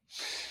 So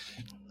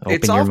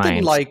it's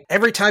often like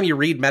every time you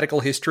read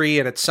medical history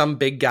and it's some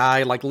big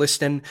guy like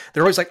listening,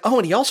 they're always like, oh,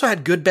 and he also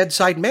had good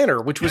bedside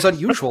manner, which was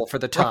unusual for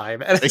the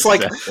time. And it's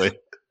like,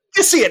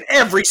 you see it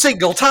every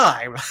single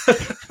time.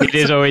 It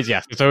is always,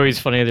 yes. It's always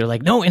funny. They're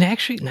like, no, and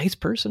actually, nice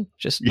person.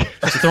 Just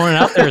throwing it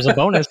out there as a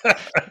bonus.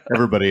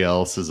 Everybody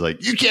else is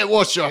like, you can't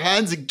wash your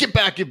hands and get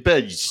back in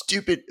bed, you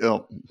stupid.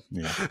 Oh,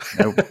 yeah.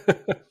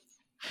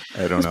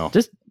 I don't know.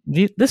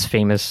 This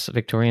famous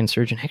Victorian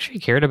surgeon actually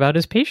cared about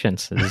his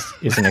patients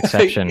is an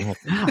exception.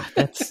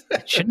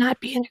 That should not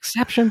be an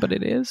exception, but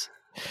it is.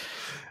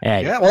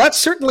 Yeah, well, that's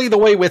certainly the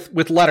way with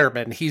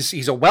Letterman.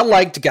 He's a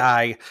well-liked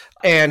guy,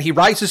 and he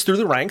rises through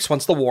the ranks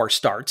once the war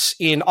starts.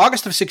 In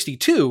August of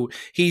 1962,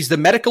 he's the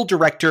medical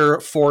director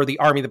for the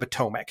Army of the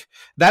Potomac.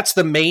 That's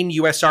the main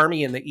U.S.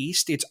 Army in the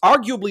East. It's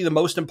arguably the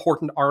most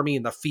important army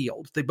in the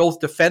field. They both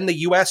defend the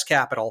U.S.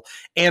 capital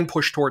and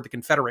push toward the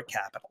Confederate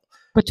capital.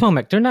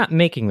 Potomac, they're not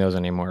making those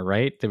anymore,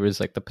 right? There was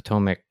like the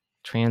Potomac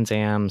Trans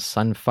Am,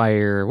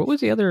 Sunfire. What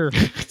was the other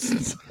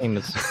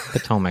famous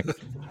Potomac?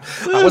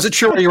 I wasn't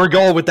sure where you were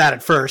going with that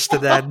at first,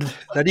 and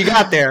then you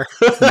got there.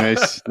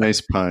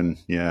 nice pun.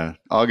 Yeah,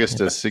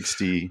 August of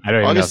 60. I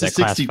don't even August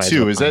know of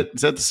 62. Is that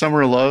the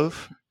summer of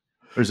love,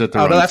 or is that the?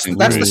 Oh, no, that's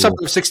the summer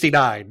of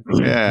 69.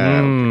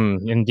 Yeah,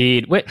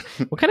 indeed. What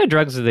kind of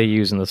drugs did they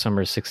use in the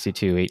summer of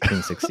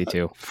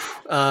 1862?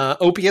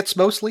 Opiates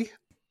mostly.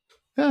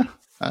 Yeah,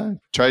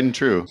 tried and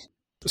true.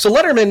 So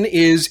Letterman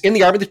is in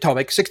the Army of the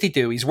Potomac,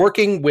 62. He's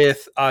working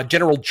with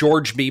General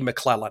George B.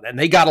 McClellan, and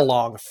they got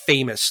along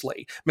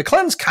famously.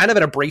 McClellan's kind of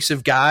an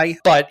abrasive guy,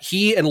 but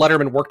he and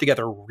Letterman work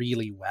together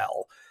really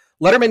well.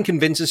 Letterman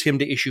convinces him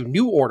to issue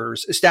new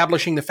orders,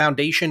 establishing the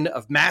foundation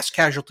of mass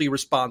casualty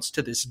response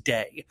to this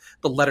day,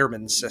 the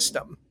Letterman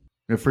system.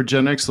 For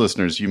Gen X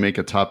listeners, you make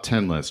a top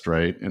 10 list,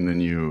 right? And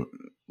then you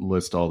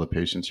list all the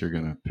patients you're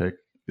going to pick.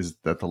 Is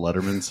that the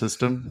Letterman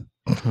system?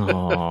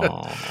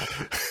 Oh.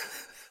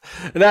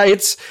 Now,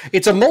 it's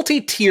a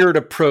multi-tiered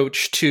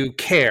approach to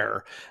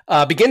care.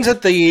 Begins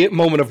at the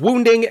moment of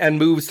wounding and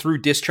moves through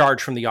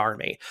discharge from the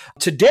Army.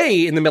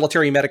 Today, in the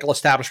military medical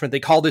establishment, they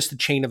call this the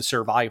chain of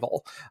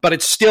survival. But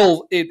it's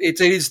still,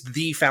 it is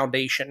the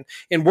foundation.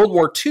 In World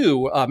War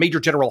II, Major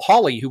General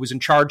Hawley, who was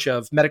in charge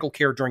of medical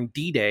care during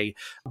D-Day,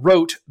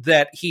 wrote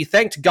that he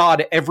thanked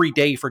God every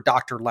day for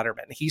Dr.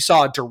 Letterman. He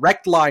saw a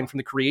direct line from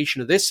the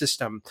creation of this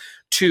system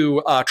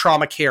to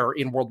trauma care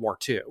in World War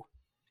II.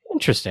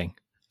 Interesting.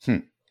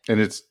 And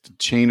it's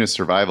chain of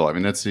survival. I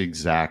mean, that's the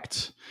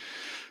exact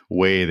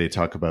way they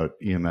talk about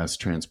EMS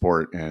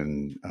transport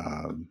and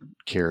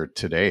care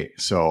today.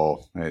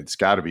 So it's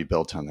got to be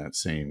built on that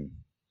same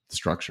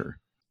structure.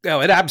 No,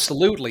 it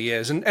absolutely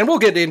is. And we'll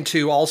get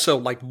into also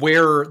like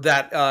where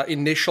that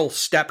initial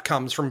step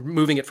comes from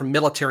moving it from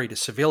military to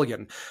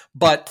civilian.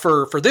 But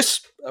for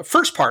this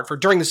first part, for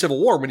during the Civil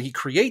War, when he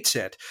creates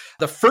it,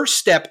 the first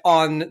step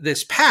on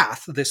this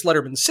path, this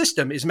Letterman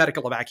system, is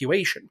medical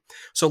evacuation.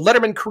 So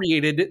Letterman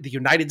created the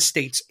United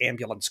States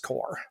Ambulance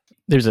Corps.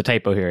 There's a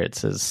typo here. It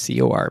says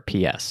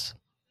CORPS.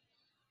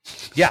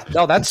 Yeah,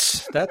 no,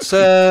 that's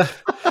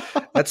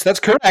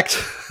correct.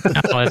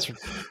 Oh,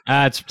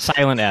 it's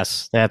silent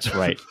S. That's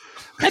right.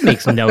 That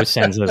makes no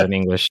sense as an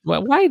English.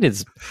 Why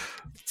does it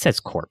says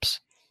corpse?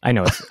 I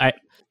know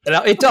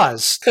It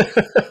does.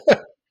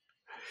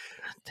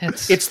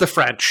 It's the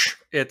French.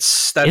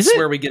 That's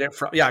where we get it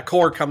from. Yeah,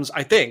 core comes,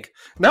 I think.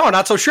 No, I'm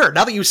not so sure.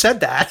 Now that you said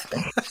that.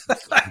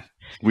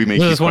 We make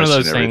this is one of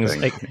those everything.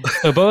 things.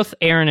 So both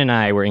Aaron and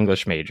I were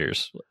English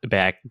majors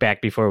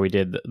back before we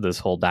did this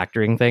whole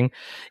doctoring thing,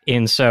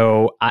 and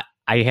so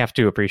I have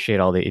to appreciate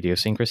all the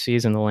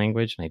idiosyncrasies in the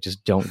language, and I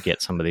just don't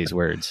get some of these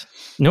words.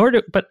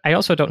 But I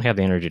also don't have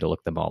the energy to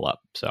look them all up.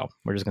 So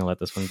we're just going to let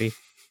this one be.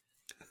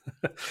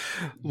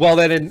 Well,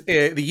 then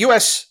in the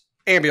U.S.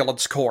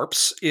 Ambulance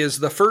Corps is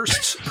the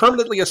first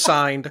permanently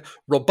assigned,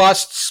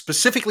 robust,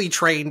 specifically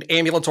trained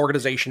ambulance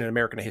organization in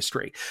American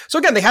history. So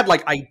again, they had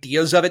like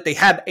ideas of it. They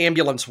had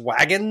ambulance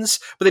wagons,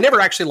 but they never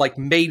actually like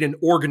made an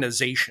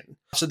organization.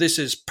 So this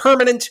is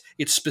permanent.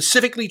 It's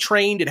specifically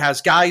trained. It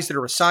has guys that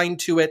are assigned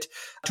to it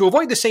to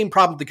avoid the same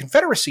problem the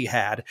Confederacy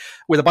had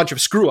with a bunch of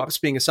screw-ups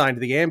being assigned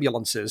to the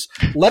ambulances.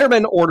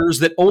 Letterman orders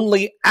that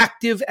only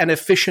active and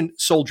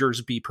efficient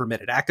soldiers be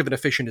permitted. Active and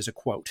efficient is a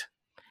quote.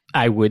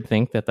 I would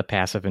think that the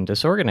passive and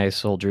disorganized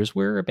soldiers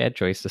were a bad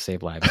choice to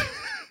save lives.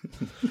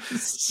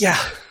 Yeah,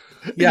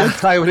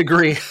 I would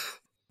agree.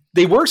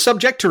 They were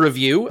subject to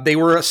review. They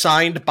were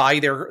assigned by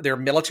their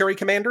military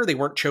commander. They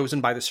weren't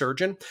chosen by the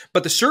surgeon,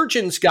 but the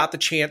surgeons got the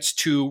chance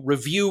to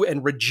review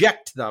and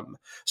reject them.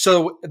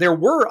 So there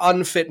were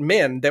unfit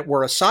men that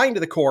were assigned to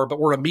the Corps, but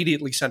were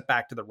immediately sent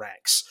back to the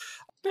ranks.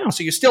 Yeah.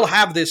 So you still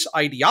have this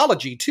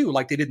ideology, too,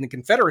 like they did in the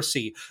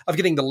Confederacy, of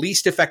getting the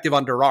least effective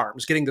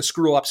underarms, getting the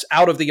screw-ups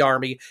out of the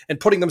Army and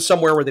putting them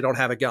somewhere where they don't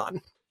have a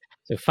gun.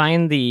 So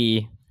find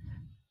the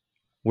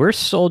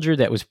worst soldier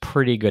that was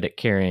pretty good at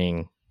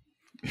carrying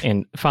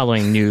and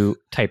following new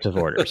types of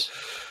orders.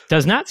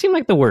 Does not seem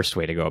like the worst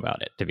way to go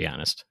about it, to be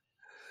honest.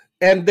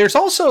 And there's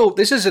also,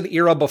 this is an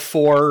era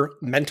before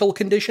mental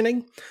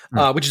conditioning,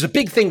 which is a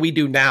big thing we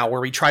do now,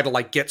 where we try to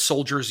like get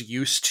soldiers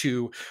used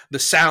to the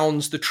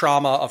sounds, the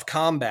trauma of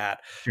combat.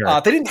 Sure.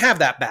 They didn't have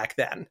that back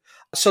then.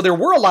 So there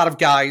were a lot of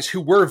guys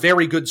who were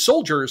very good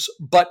soldiers,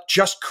 but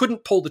just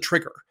couldn't pull the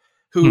trigger,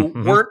 who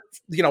weren't,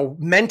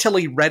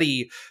 mentally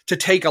ready to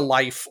take a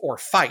life or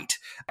fight.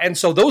 And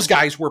so those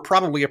guys were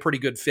probably a pretty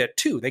good fit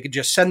too. They could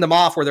just send them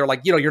off where they're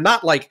like, you're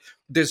not like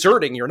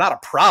deserting. You're not a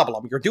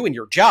problem. You're doing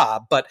your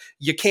job, but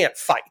you can't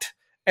fight.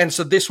 And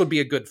so this would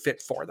be a good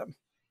fit for them.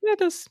 That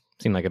does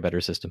seem like a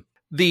better system.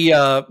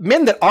 The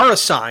men that are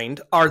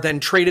assigned are then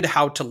traded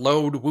how to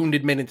load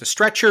wounded men into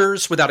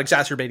stretchers without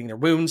exacerbating their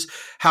wounds,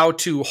 how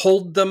to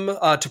hold them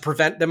to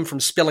prevent them from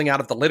spilling out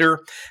of the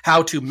litter,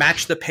 how to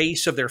match the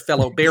pace of their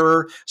fellow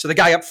bearer. So the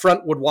guy up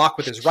front would walk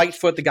with his right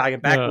foot, the guy in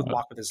back would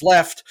walk with his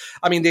left.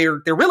 I mean,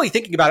 they're really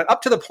thinking about it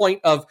up to the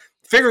point of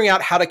figuring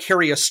out how to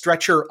carry a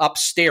stretcher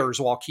upstairs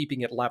while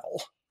keeping it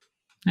level.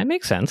 That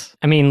makes sense.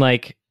 I mean,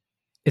 like,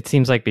 it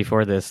seems like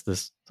before this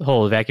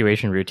whole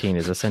evacuation routine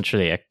is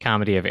essentially a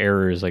comedy of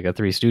errors, like a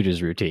Three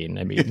Stooges routine.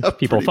 I mean,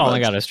 people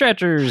falling out of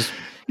stretchers,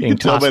 getting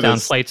tossed down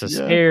flights of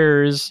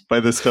stairs.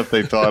 By the stuff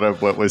they thought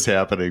of what was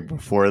happening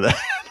before that.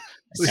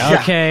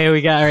 Okay, we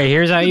got, all right,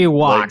 here's how you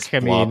walk. I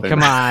mean,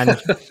 come on.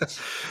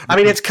 I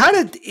mean,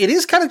 it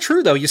is kind of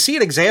true, though. You see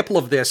an example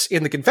of this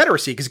in the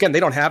Confederacy, because again, they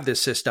don't have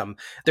this system.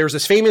 There's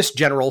this famous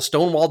general,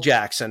 Stonewall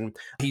Jackson.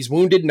 He's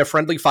wounded in a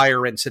friendly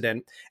fire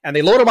incident, and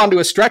they load him onto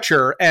a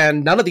stretcher,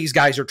 and none of these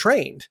guys are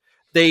trained.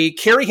 They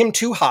carry him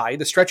too high.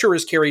 The stretcher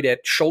is carried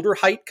at shoulder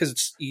height because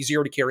it's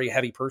easier to carry a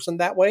heavy person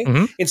that way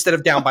instead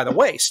of down by the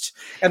waist.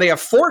 And they have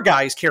 4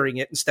 guys carrying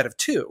it instead of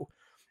 2.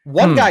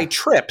 One guy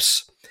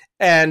trips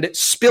and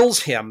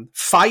spills him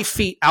 5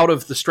 feet out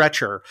of the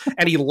stretcher,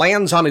 and he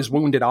lands on his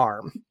wounded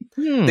arm.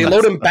 They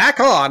load him back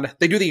on.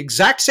 They do the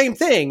exact same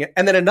thing,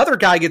 and then another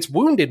guy gets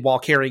wounded while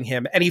carrying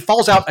him, and he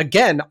falls out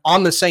again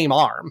on the same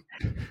arm.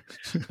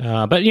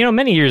 But,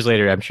 many years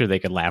later, I'm sure they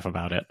could laugh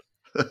about it.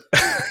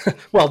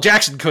 Well,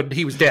 Jackson couldn't.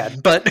 He was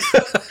dead, but...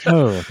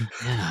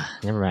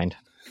 Never mind.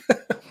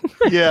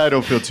 Yeah, I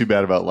don't feel too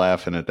bad about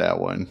laughing at that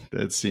one.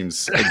 It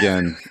seems,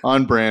 again,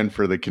 on brand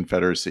for the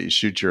Confederacy.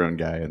 Shoot your own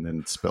guy and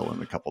then spill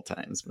him a couple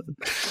times.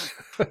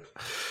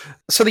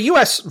 So the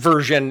U.S.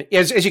 version,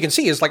 as you can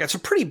see, is like it's a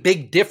pretty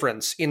big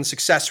difference in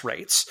success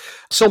rates.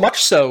 So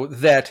much so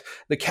that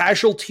the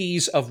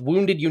casualties of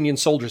wounded Union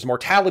soldiers,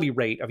 mortality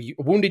rate of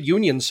wounded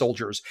Union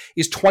soldiers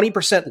is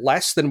 20%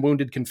 less than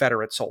wounded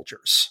Confederate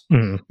soldiers.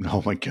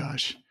 Oh my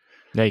gosh.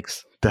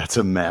 Yikes. That's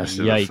a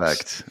massive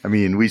effect. I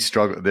mean, we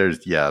struggle.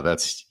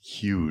 That's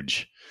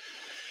huge.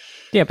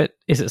 Yeah, but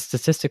is it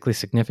statistically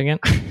significant?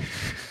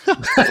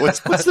 What's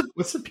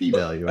the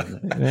p-value on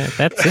that?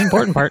 That's the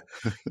important part.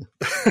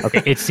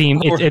 Okay,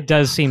 it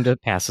does seem to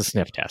pass a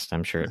sniff test.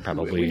 I'm sure it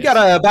probably We've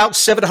got about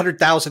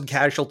 700,000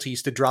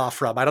 casualties to draw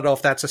from. I don't know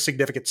if that's a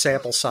significant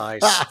sample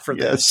size for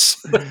this.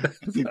 I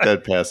think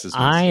that passes.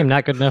 I am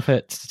not good enough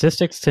at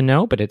statistics to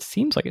know, but it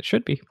seems like it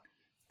should be.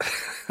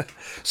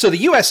 So the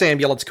U.S.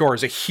 Ambulance Corps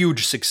is a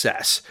huge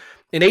success.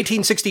 In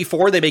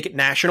 1864, they make it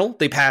national.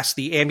 They pass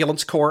the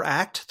Ambulance Corps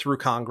Act through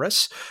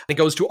Congress. It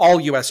goes to all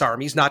U.S.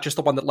 armies, not just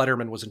the one that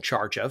Letterman was in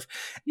charge of.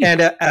 And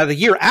the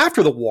year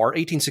after the war,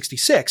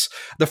 1866,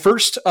 the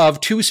first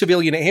of 2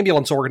 civilian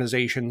ambulance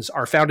organizations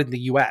are founded in the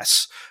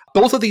U.S.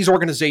 Both of these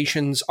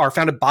organizations are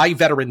founded by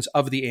veterans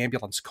of the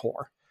Ambulance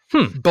Corps.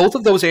 Both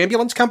of those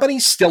ambulance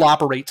companies still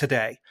operate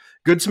today.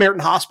 Good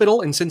Samaritan Hospital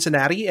in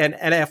Cincinnati and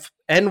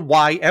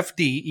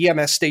NYFD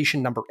EMS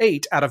Station number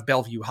 8 out of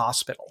Bellevue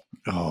Hospital.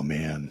 Oh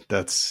man,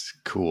 that's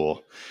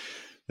cool.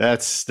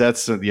 That's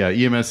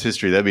EMS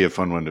history. That'd be a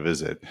fun one to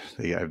visit.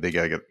 They got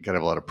to have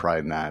a lot of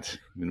pride in that.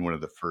 In one of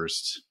the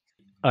first.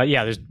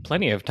 There's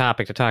plenty of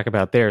topic to talk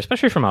about there,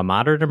 especially from a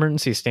modern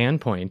emergency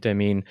standpoint. I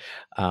mean,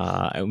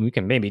 we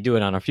can maybe do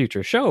it on a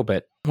future show,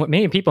 but what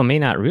many people may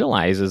not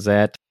realize is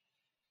that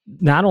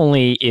not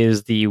only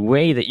is the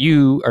way that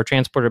you are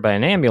transported by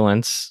an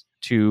ambulance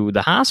to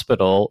the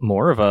hospital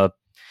more of a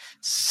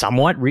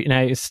somewhat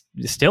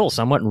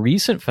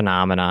recent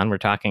phenomenon. We're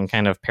talking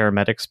kind of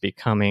paramedics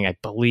becoming, I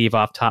believe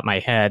off the top of my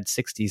head,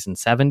 60s and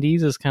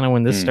 70s is kind of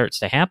when this starts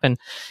to happen.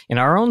 In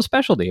our own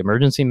specialty,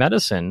 emergency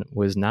medicine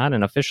was not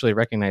an officially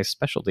recognized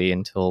specialty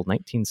until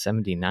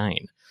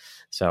 1979.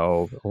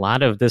 So a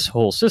lot of this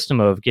whole system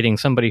of getting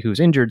somebody who's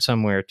injured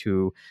somewhere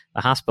to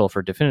the hospital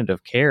for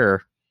definitive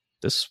care,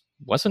 this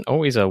wasn't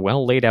always a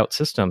well laid out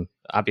system,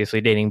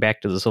 obviously dating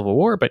back to the Civil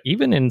War, but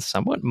even in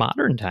somewhat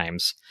modern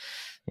times.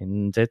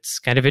 And it's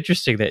kind of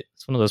interesting that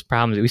it's one of those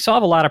problems. We still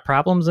have a lot of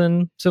problems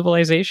in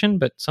civilization,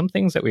 but some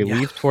things that we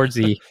leave towards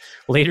the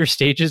later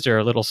stages are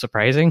a little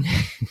surprising.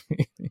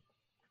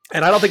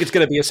 And I don't think it's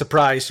going to be a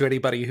surprise to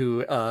anybody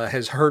who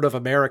has heard of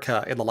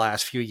America in the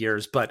last few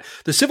years. But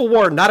the Civil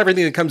War, not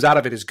everything that comes out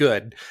of it is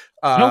good.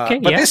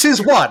 This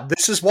is one.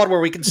 This is one where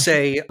we can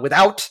say,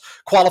 without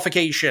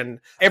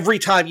qualification, every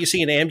time you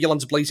see an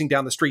ambulance blazing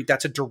down the street,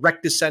 that's a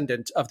direct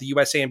descendant of the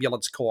U.S.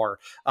 Ambulance Corps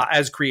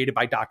as created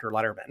by Dr.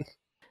 Letterman.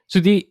 So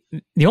the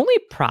only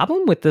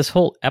problem with this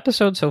whole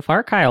episode so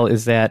far, Kyle,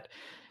 is that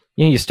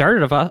you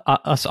started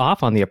us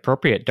off on the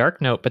appropriate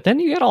dark note, but then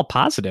you get all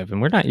positive,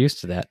 and we're not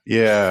used to that.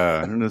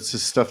 Yeah, and it's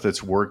just stuff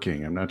that's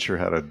working. I'm not sure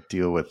how to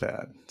deal with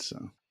that.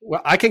 So,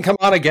 well, I can come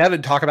on again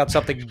and talk about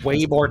something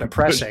way more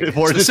depressing.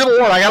 The Civil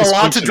War. I got a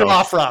lot to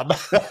draw from.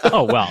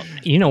 Oh well,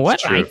 you know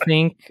what? I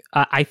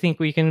think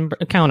we can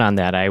count on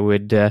that. I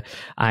would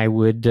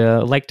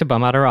like to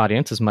bum out our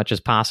audience as much as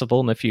possible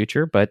in the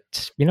future,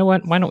 but you know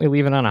what? Why don't we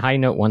leave it on a high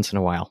note once in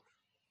a while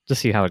to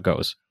see how it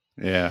goes?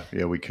 Yeah,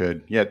 we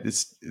could. Yeah,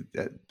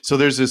 so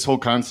there's this whole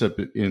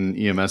concept in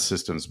EMS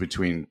systems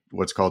between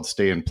what's called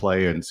stay and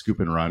play and scoop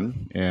and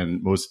run.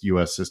 And most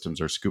US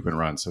systems are scoop and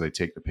run. So they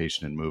take the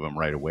patient and move them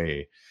right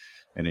away.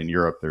 And in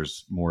Europe,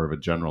 there's more of a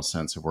general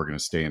sense of we're going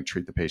to stay and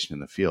treat the patient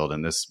in the field.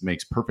 And this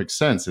makes perfect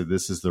sense.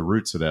 This is the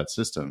roots of that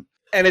system.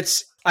 And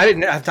I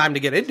didn't have time to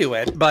get into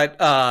it, but,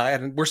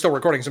 and we're still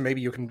recording, so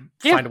maybe you can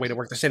find a way to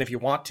work this in if you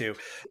want to.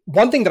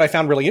 One thing that I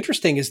found really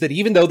interesting is that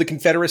even though the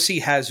Confederacy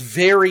has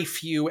very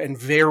few and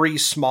very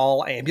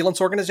small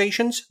ambulance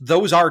organizations,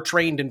 those are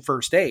trained in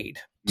first aid.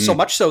 So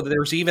much so that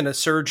there's even a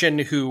surgeon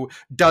who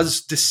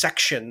does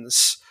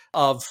dissections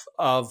of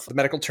the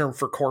medical term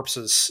for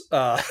corpses,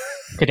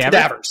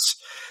 cadavers.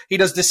 He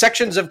does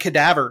dissections of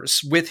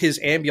cadavers with his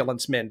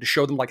ambulance men to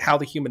show them like how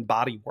the human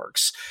body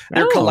works.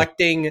 They're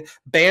collecting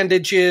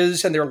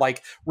bandages and they're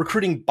like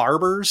recruiting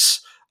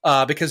barbers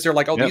because they're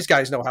like, these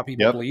guys know how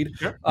people bleed.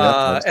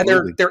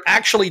 And they're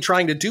actually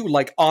trying to do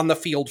like on the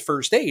field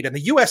first aid. And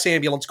the U.S.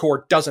 Ambulance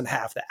Corps doesn't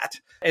have that.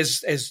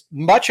 As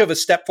much of a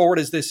step forward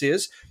as this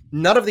is,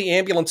 none of the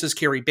ambulances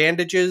carry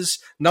bandages.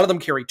 None of them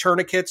carry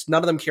tourniquets.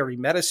 None of them carry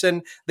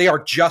medicine. They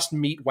are just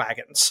meat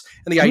wagons.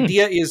 And the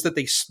idea is that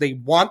they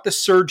want the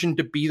surgeon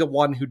to be the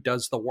one who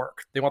does the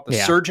work. They want the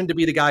surgeon to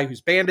be the guy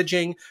who's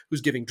bandaging,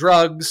 who's giving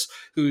drugs,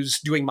 who's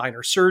doing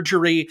minor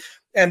surgery.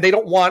 And they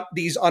don't want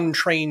these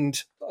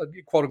untrained,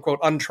 quote unquote,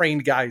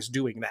 untrained guys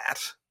doing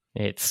that.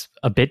 It's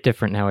a bit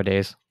different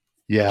nowadays.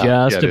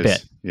 Yeah, just a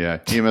bit. Yeah,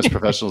 EMS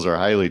professionals are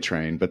highly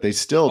trained, but there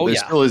still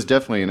is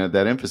definitely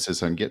that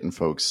emphasis on getting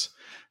folks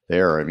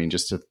there. I mean,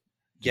 it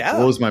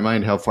blows my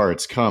mind how far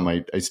it's come.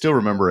 I still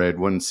remember I had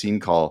one scene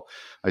call.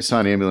 I saw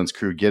an ambulance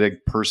crew get a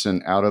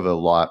person out of a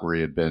lot where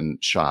he had been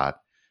shot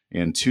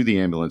and to the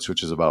ambulance,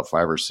 which is about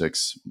 5 or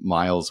 6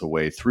 miles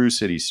away through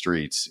city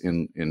streets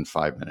in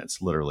 5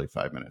 minutes, literally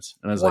 5 minutes.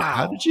 And I was like,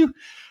 how did you?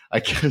 I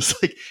guess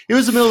it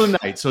was the middle of the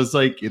night. So it's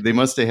like they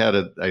must have had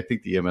I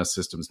think the EMS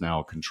systems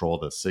now control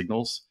the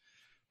signals.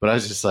 But I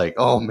was just like,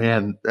 oh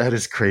man, that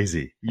is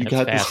crazy. You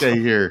got this guy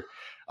here.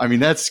 I mean,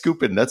 that's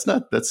scoop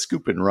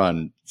and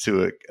run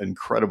to an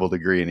incredible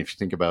degree. And if you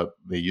think about,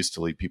 they used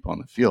to leave people on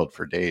the field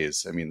for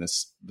days. I mean,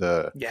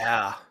 the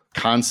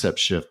concept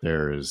shift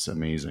there is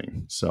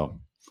amazing. So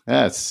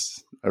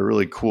that's a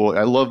really cool.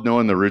 I love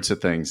knowing the roots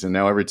of things. And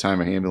now every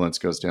time an ambulance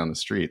goes down the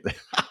street,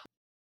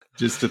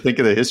 just to think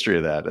of the history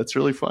of that, that's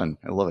really fun.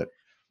 I love it.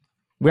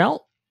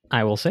 Well,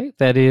 I will say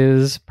that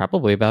is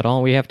probably about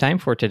all we have time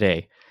for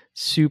today.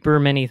 Super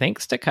many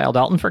thanks to Kyle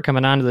Dalton for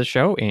coming on to the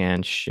show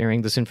and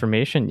sharing this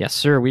information. Yes,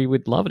 sir, we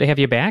would love to have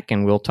you back,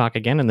 and we'll talk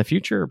again in the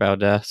future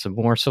about some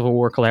more Civil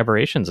War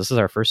collaborations. This is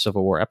our first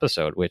Civil War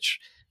episode, which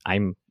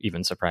I'm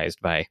even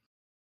surprised by.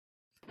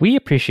 We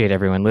appreciate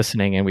everyone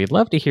listening, and we'd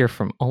love to hear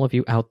from all of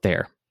you out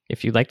there.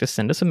 If you'd like to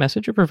send us a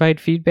message or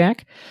provide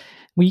feedback,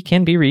 we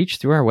can be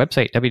reached through our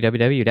website,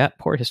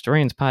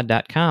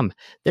 www.poorhistorianspod.com.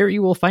 There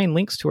you will find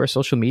links to our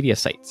social media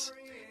sites.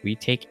 We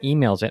take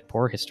emails at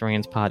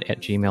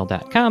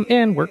poorhistorianspod@gmail.com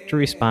and work to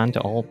respond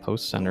to all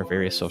posts on our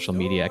various social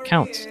media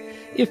accounts.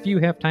 If you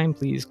have time,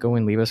 please go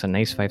and leave us a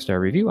nice 5-star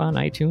review on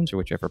iTunes or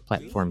whichever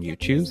platform you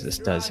choose. This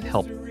does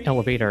help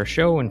elevate our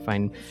show and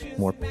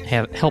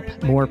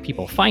help more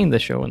people find the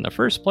show in the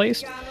first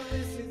place.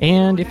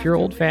 And if you're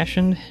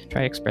old-fashioned,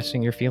 try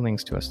expressing your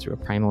feelings to us through a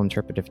primal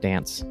interpretive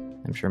dance.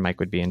 I'm sure Mike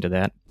would be into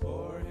that.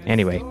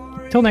 Anyway,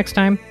 till next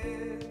time,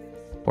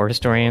 Poor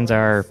Historians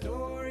are...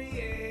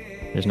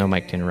 There's no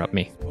mic to interrupt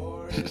me.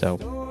 So,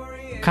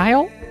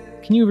 Kyle,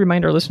 can you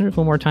remind our listeners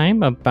one more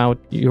time about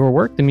your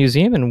work, the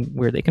museum, and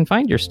where they can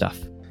find your stuff?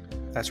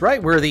 That's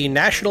right. We're the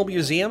National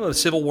Museum of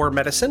Civil War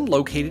Medicine,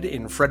 located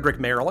in Frederick,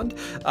 Maryland.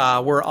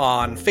 We're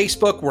on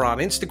Facebook, we're on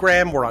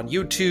Instagram, we're on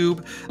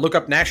YouTube. Look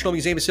up National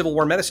Museum of Civil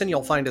War Medicine.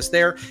 You'll find us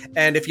there.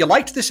 And if you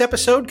liked this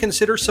episode,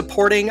 consider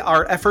supporting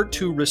our effort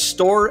to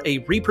restore a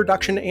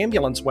reproduction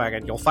ambulance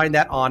wagon. You'll find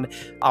that on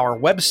our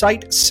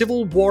website,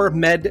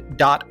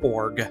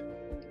 civilwarmed.org.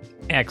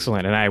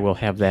 Excellent. And I will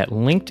have that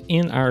linked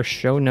in our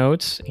show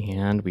notes.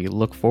 And we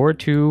look forward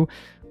to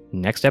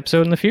next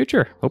episode in the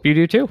future. Hope you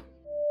do too.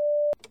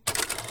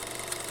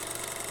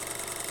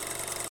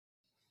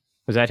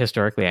 Was that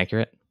historically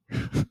accurate?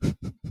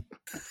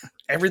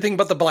 Everything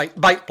but the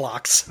bite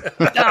blocks.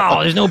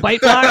 No, there's no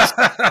bite blocks.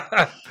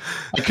 I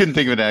couldn't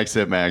think of an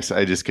accent, Max.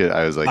 I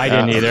was like, I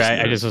didn't either.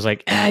 I just was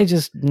like,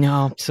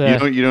 no.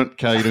 You don't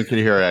get to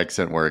hear our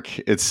accent work.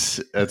 It's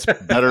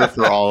better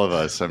for all of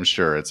us. I'm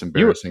sure it's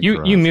embarrassing.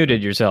 You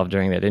muted yourself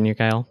during that, didn't you,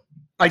 Kyle?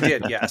 I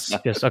did. Yes.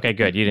 Yes. Okay.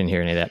 Good. You didn't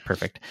hear any of that.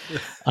 Perfect.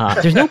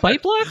 There's no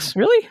bite blocks,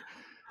 really?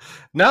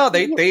 No,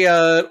 they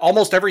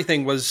almost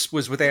everything was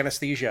with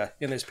anesthesia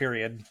in this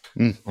period.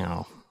 Oh,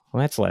 well,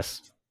 that's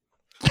less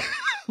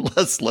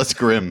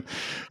grim.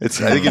 I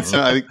think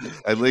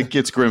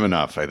it's grim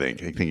enough. I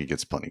think it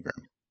gets plenty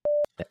grim.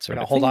 That's right.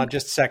 Hold on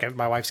just a second.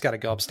 My wife's got to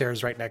go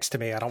upstairs right next to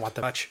me. I don't want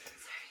that much.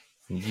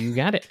 You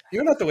got it. You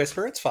don't have to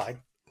whisper. It's fine.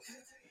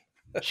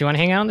 Do you want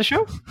to hang out on the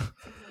show?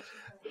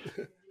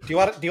 Do you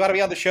want to be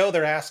on the show?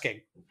 They're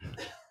asking.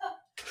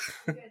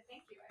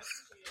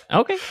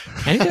 Okay.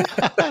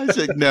 I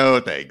said, no,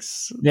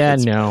 thanks. Yeah,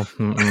 no.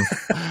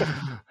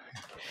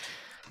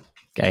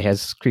 Guy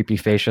has creepy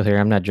facial hair.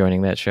 I'm not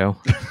joining that show.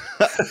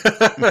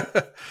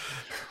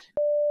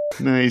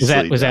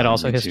 Was that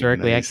also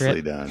historically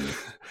accurate? Done.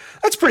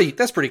 That's pretty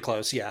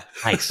close. Yeah.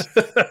 Nice.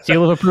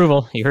 Seal of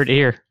approval. You heard it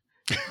here.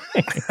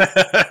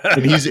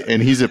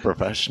 and he's a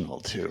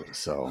professional too.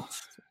 So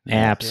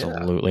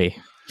absolutely.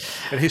 Yeah.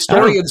 And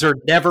historians are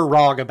never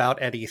wrong about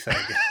anything.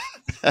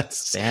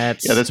 That's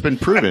been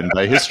proven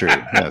by history.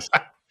 Yes.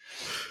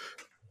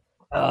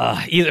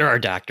 Either are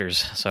doctors,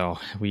 so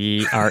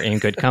we are in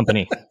good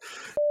company.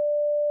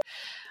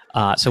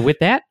 So with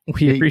that,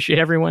 we appreciate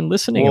everyone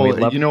listening. Well,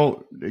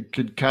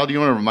 Kyle, do you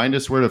want to remind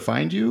us where to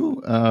find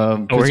you?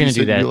 We're going to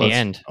do that at the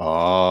end.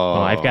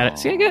 Oh, I've got it.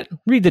 See,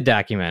 read the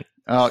document.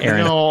 Oh,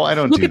 Aaron. No, I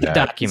don't Look do at that.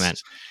 The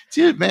document.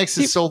 See, Max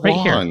is so right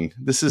long. Here.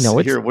 This is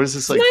here. What is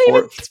this, like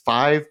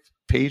 5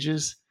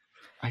 pages?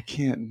 I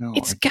can't know.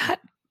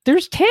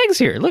 There's tags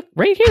here. Look,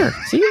 right here.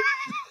 See?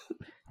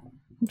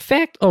 In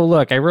fact,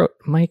 look, I wrote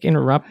Mike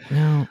interrupt.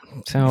 No.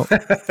 So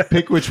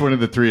pick which one of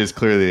the three is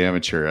clearly the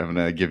amateur. I'm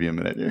going to give you a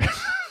minute here.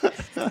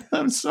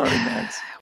 I'm sorry, Max.